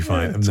 it's going to be fine.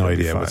 I have it's no gonna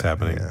be idea what's fine,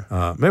 happening.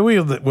 yeah. Maybe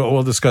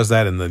we'll discuss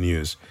that in the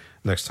news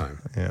next time.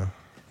 Yeah.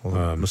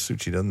 Well,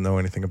 Masucci doesn't know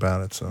anything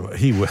about it, so...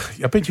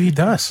 I bet you he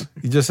does.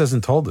 He just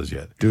hasn't told us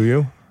yet. Do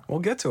you? We'll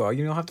get to it.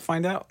 You'll have to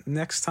find out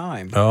next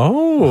time.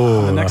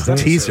 Oh, The next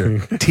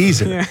episode.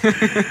 Teaser.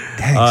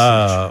 Thanks.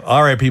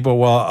 all right, people.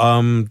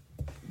 Well,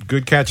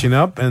 good catching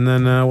up, and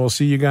then we'll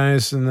see you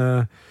guys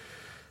in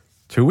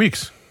 2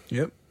 weeks.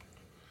 Yep.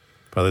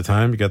 By the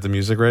time you got the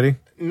music ready,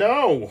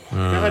 No.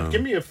 God,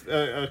 give me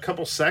a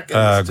couple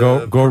seconds.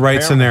 go write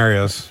prepare.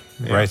 scenarios.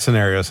 Write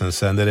scenarios and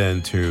send it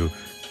in to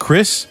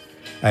Chris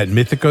at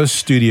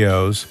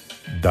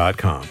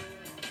mythicosstudios.com.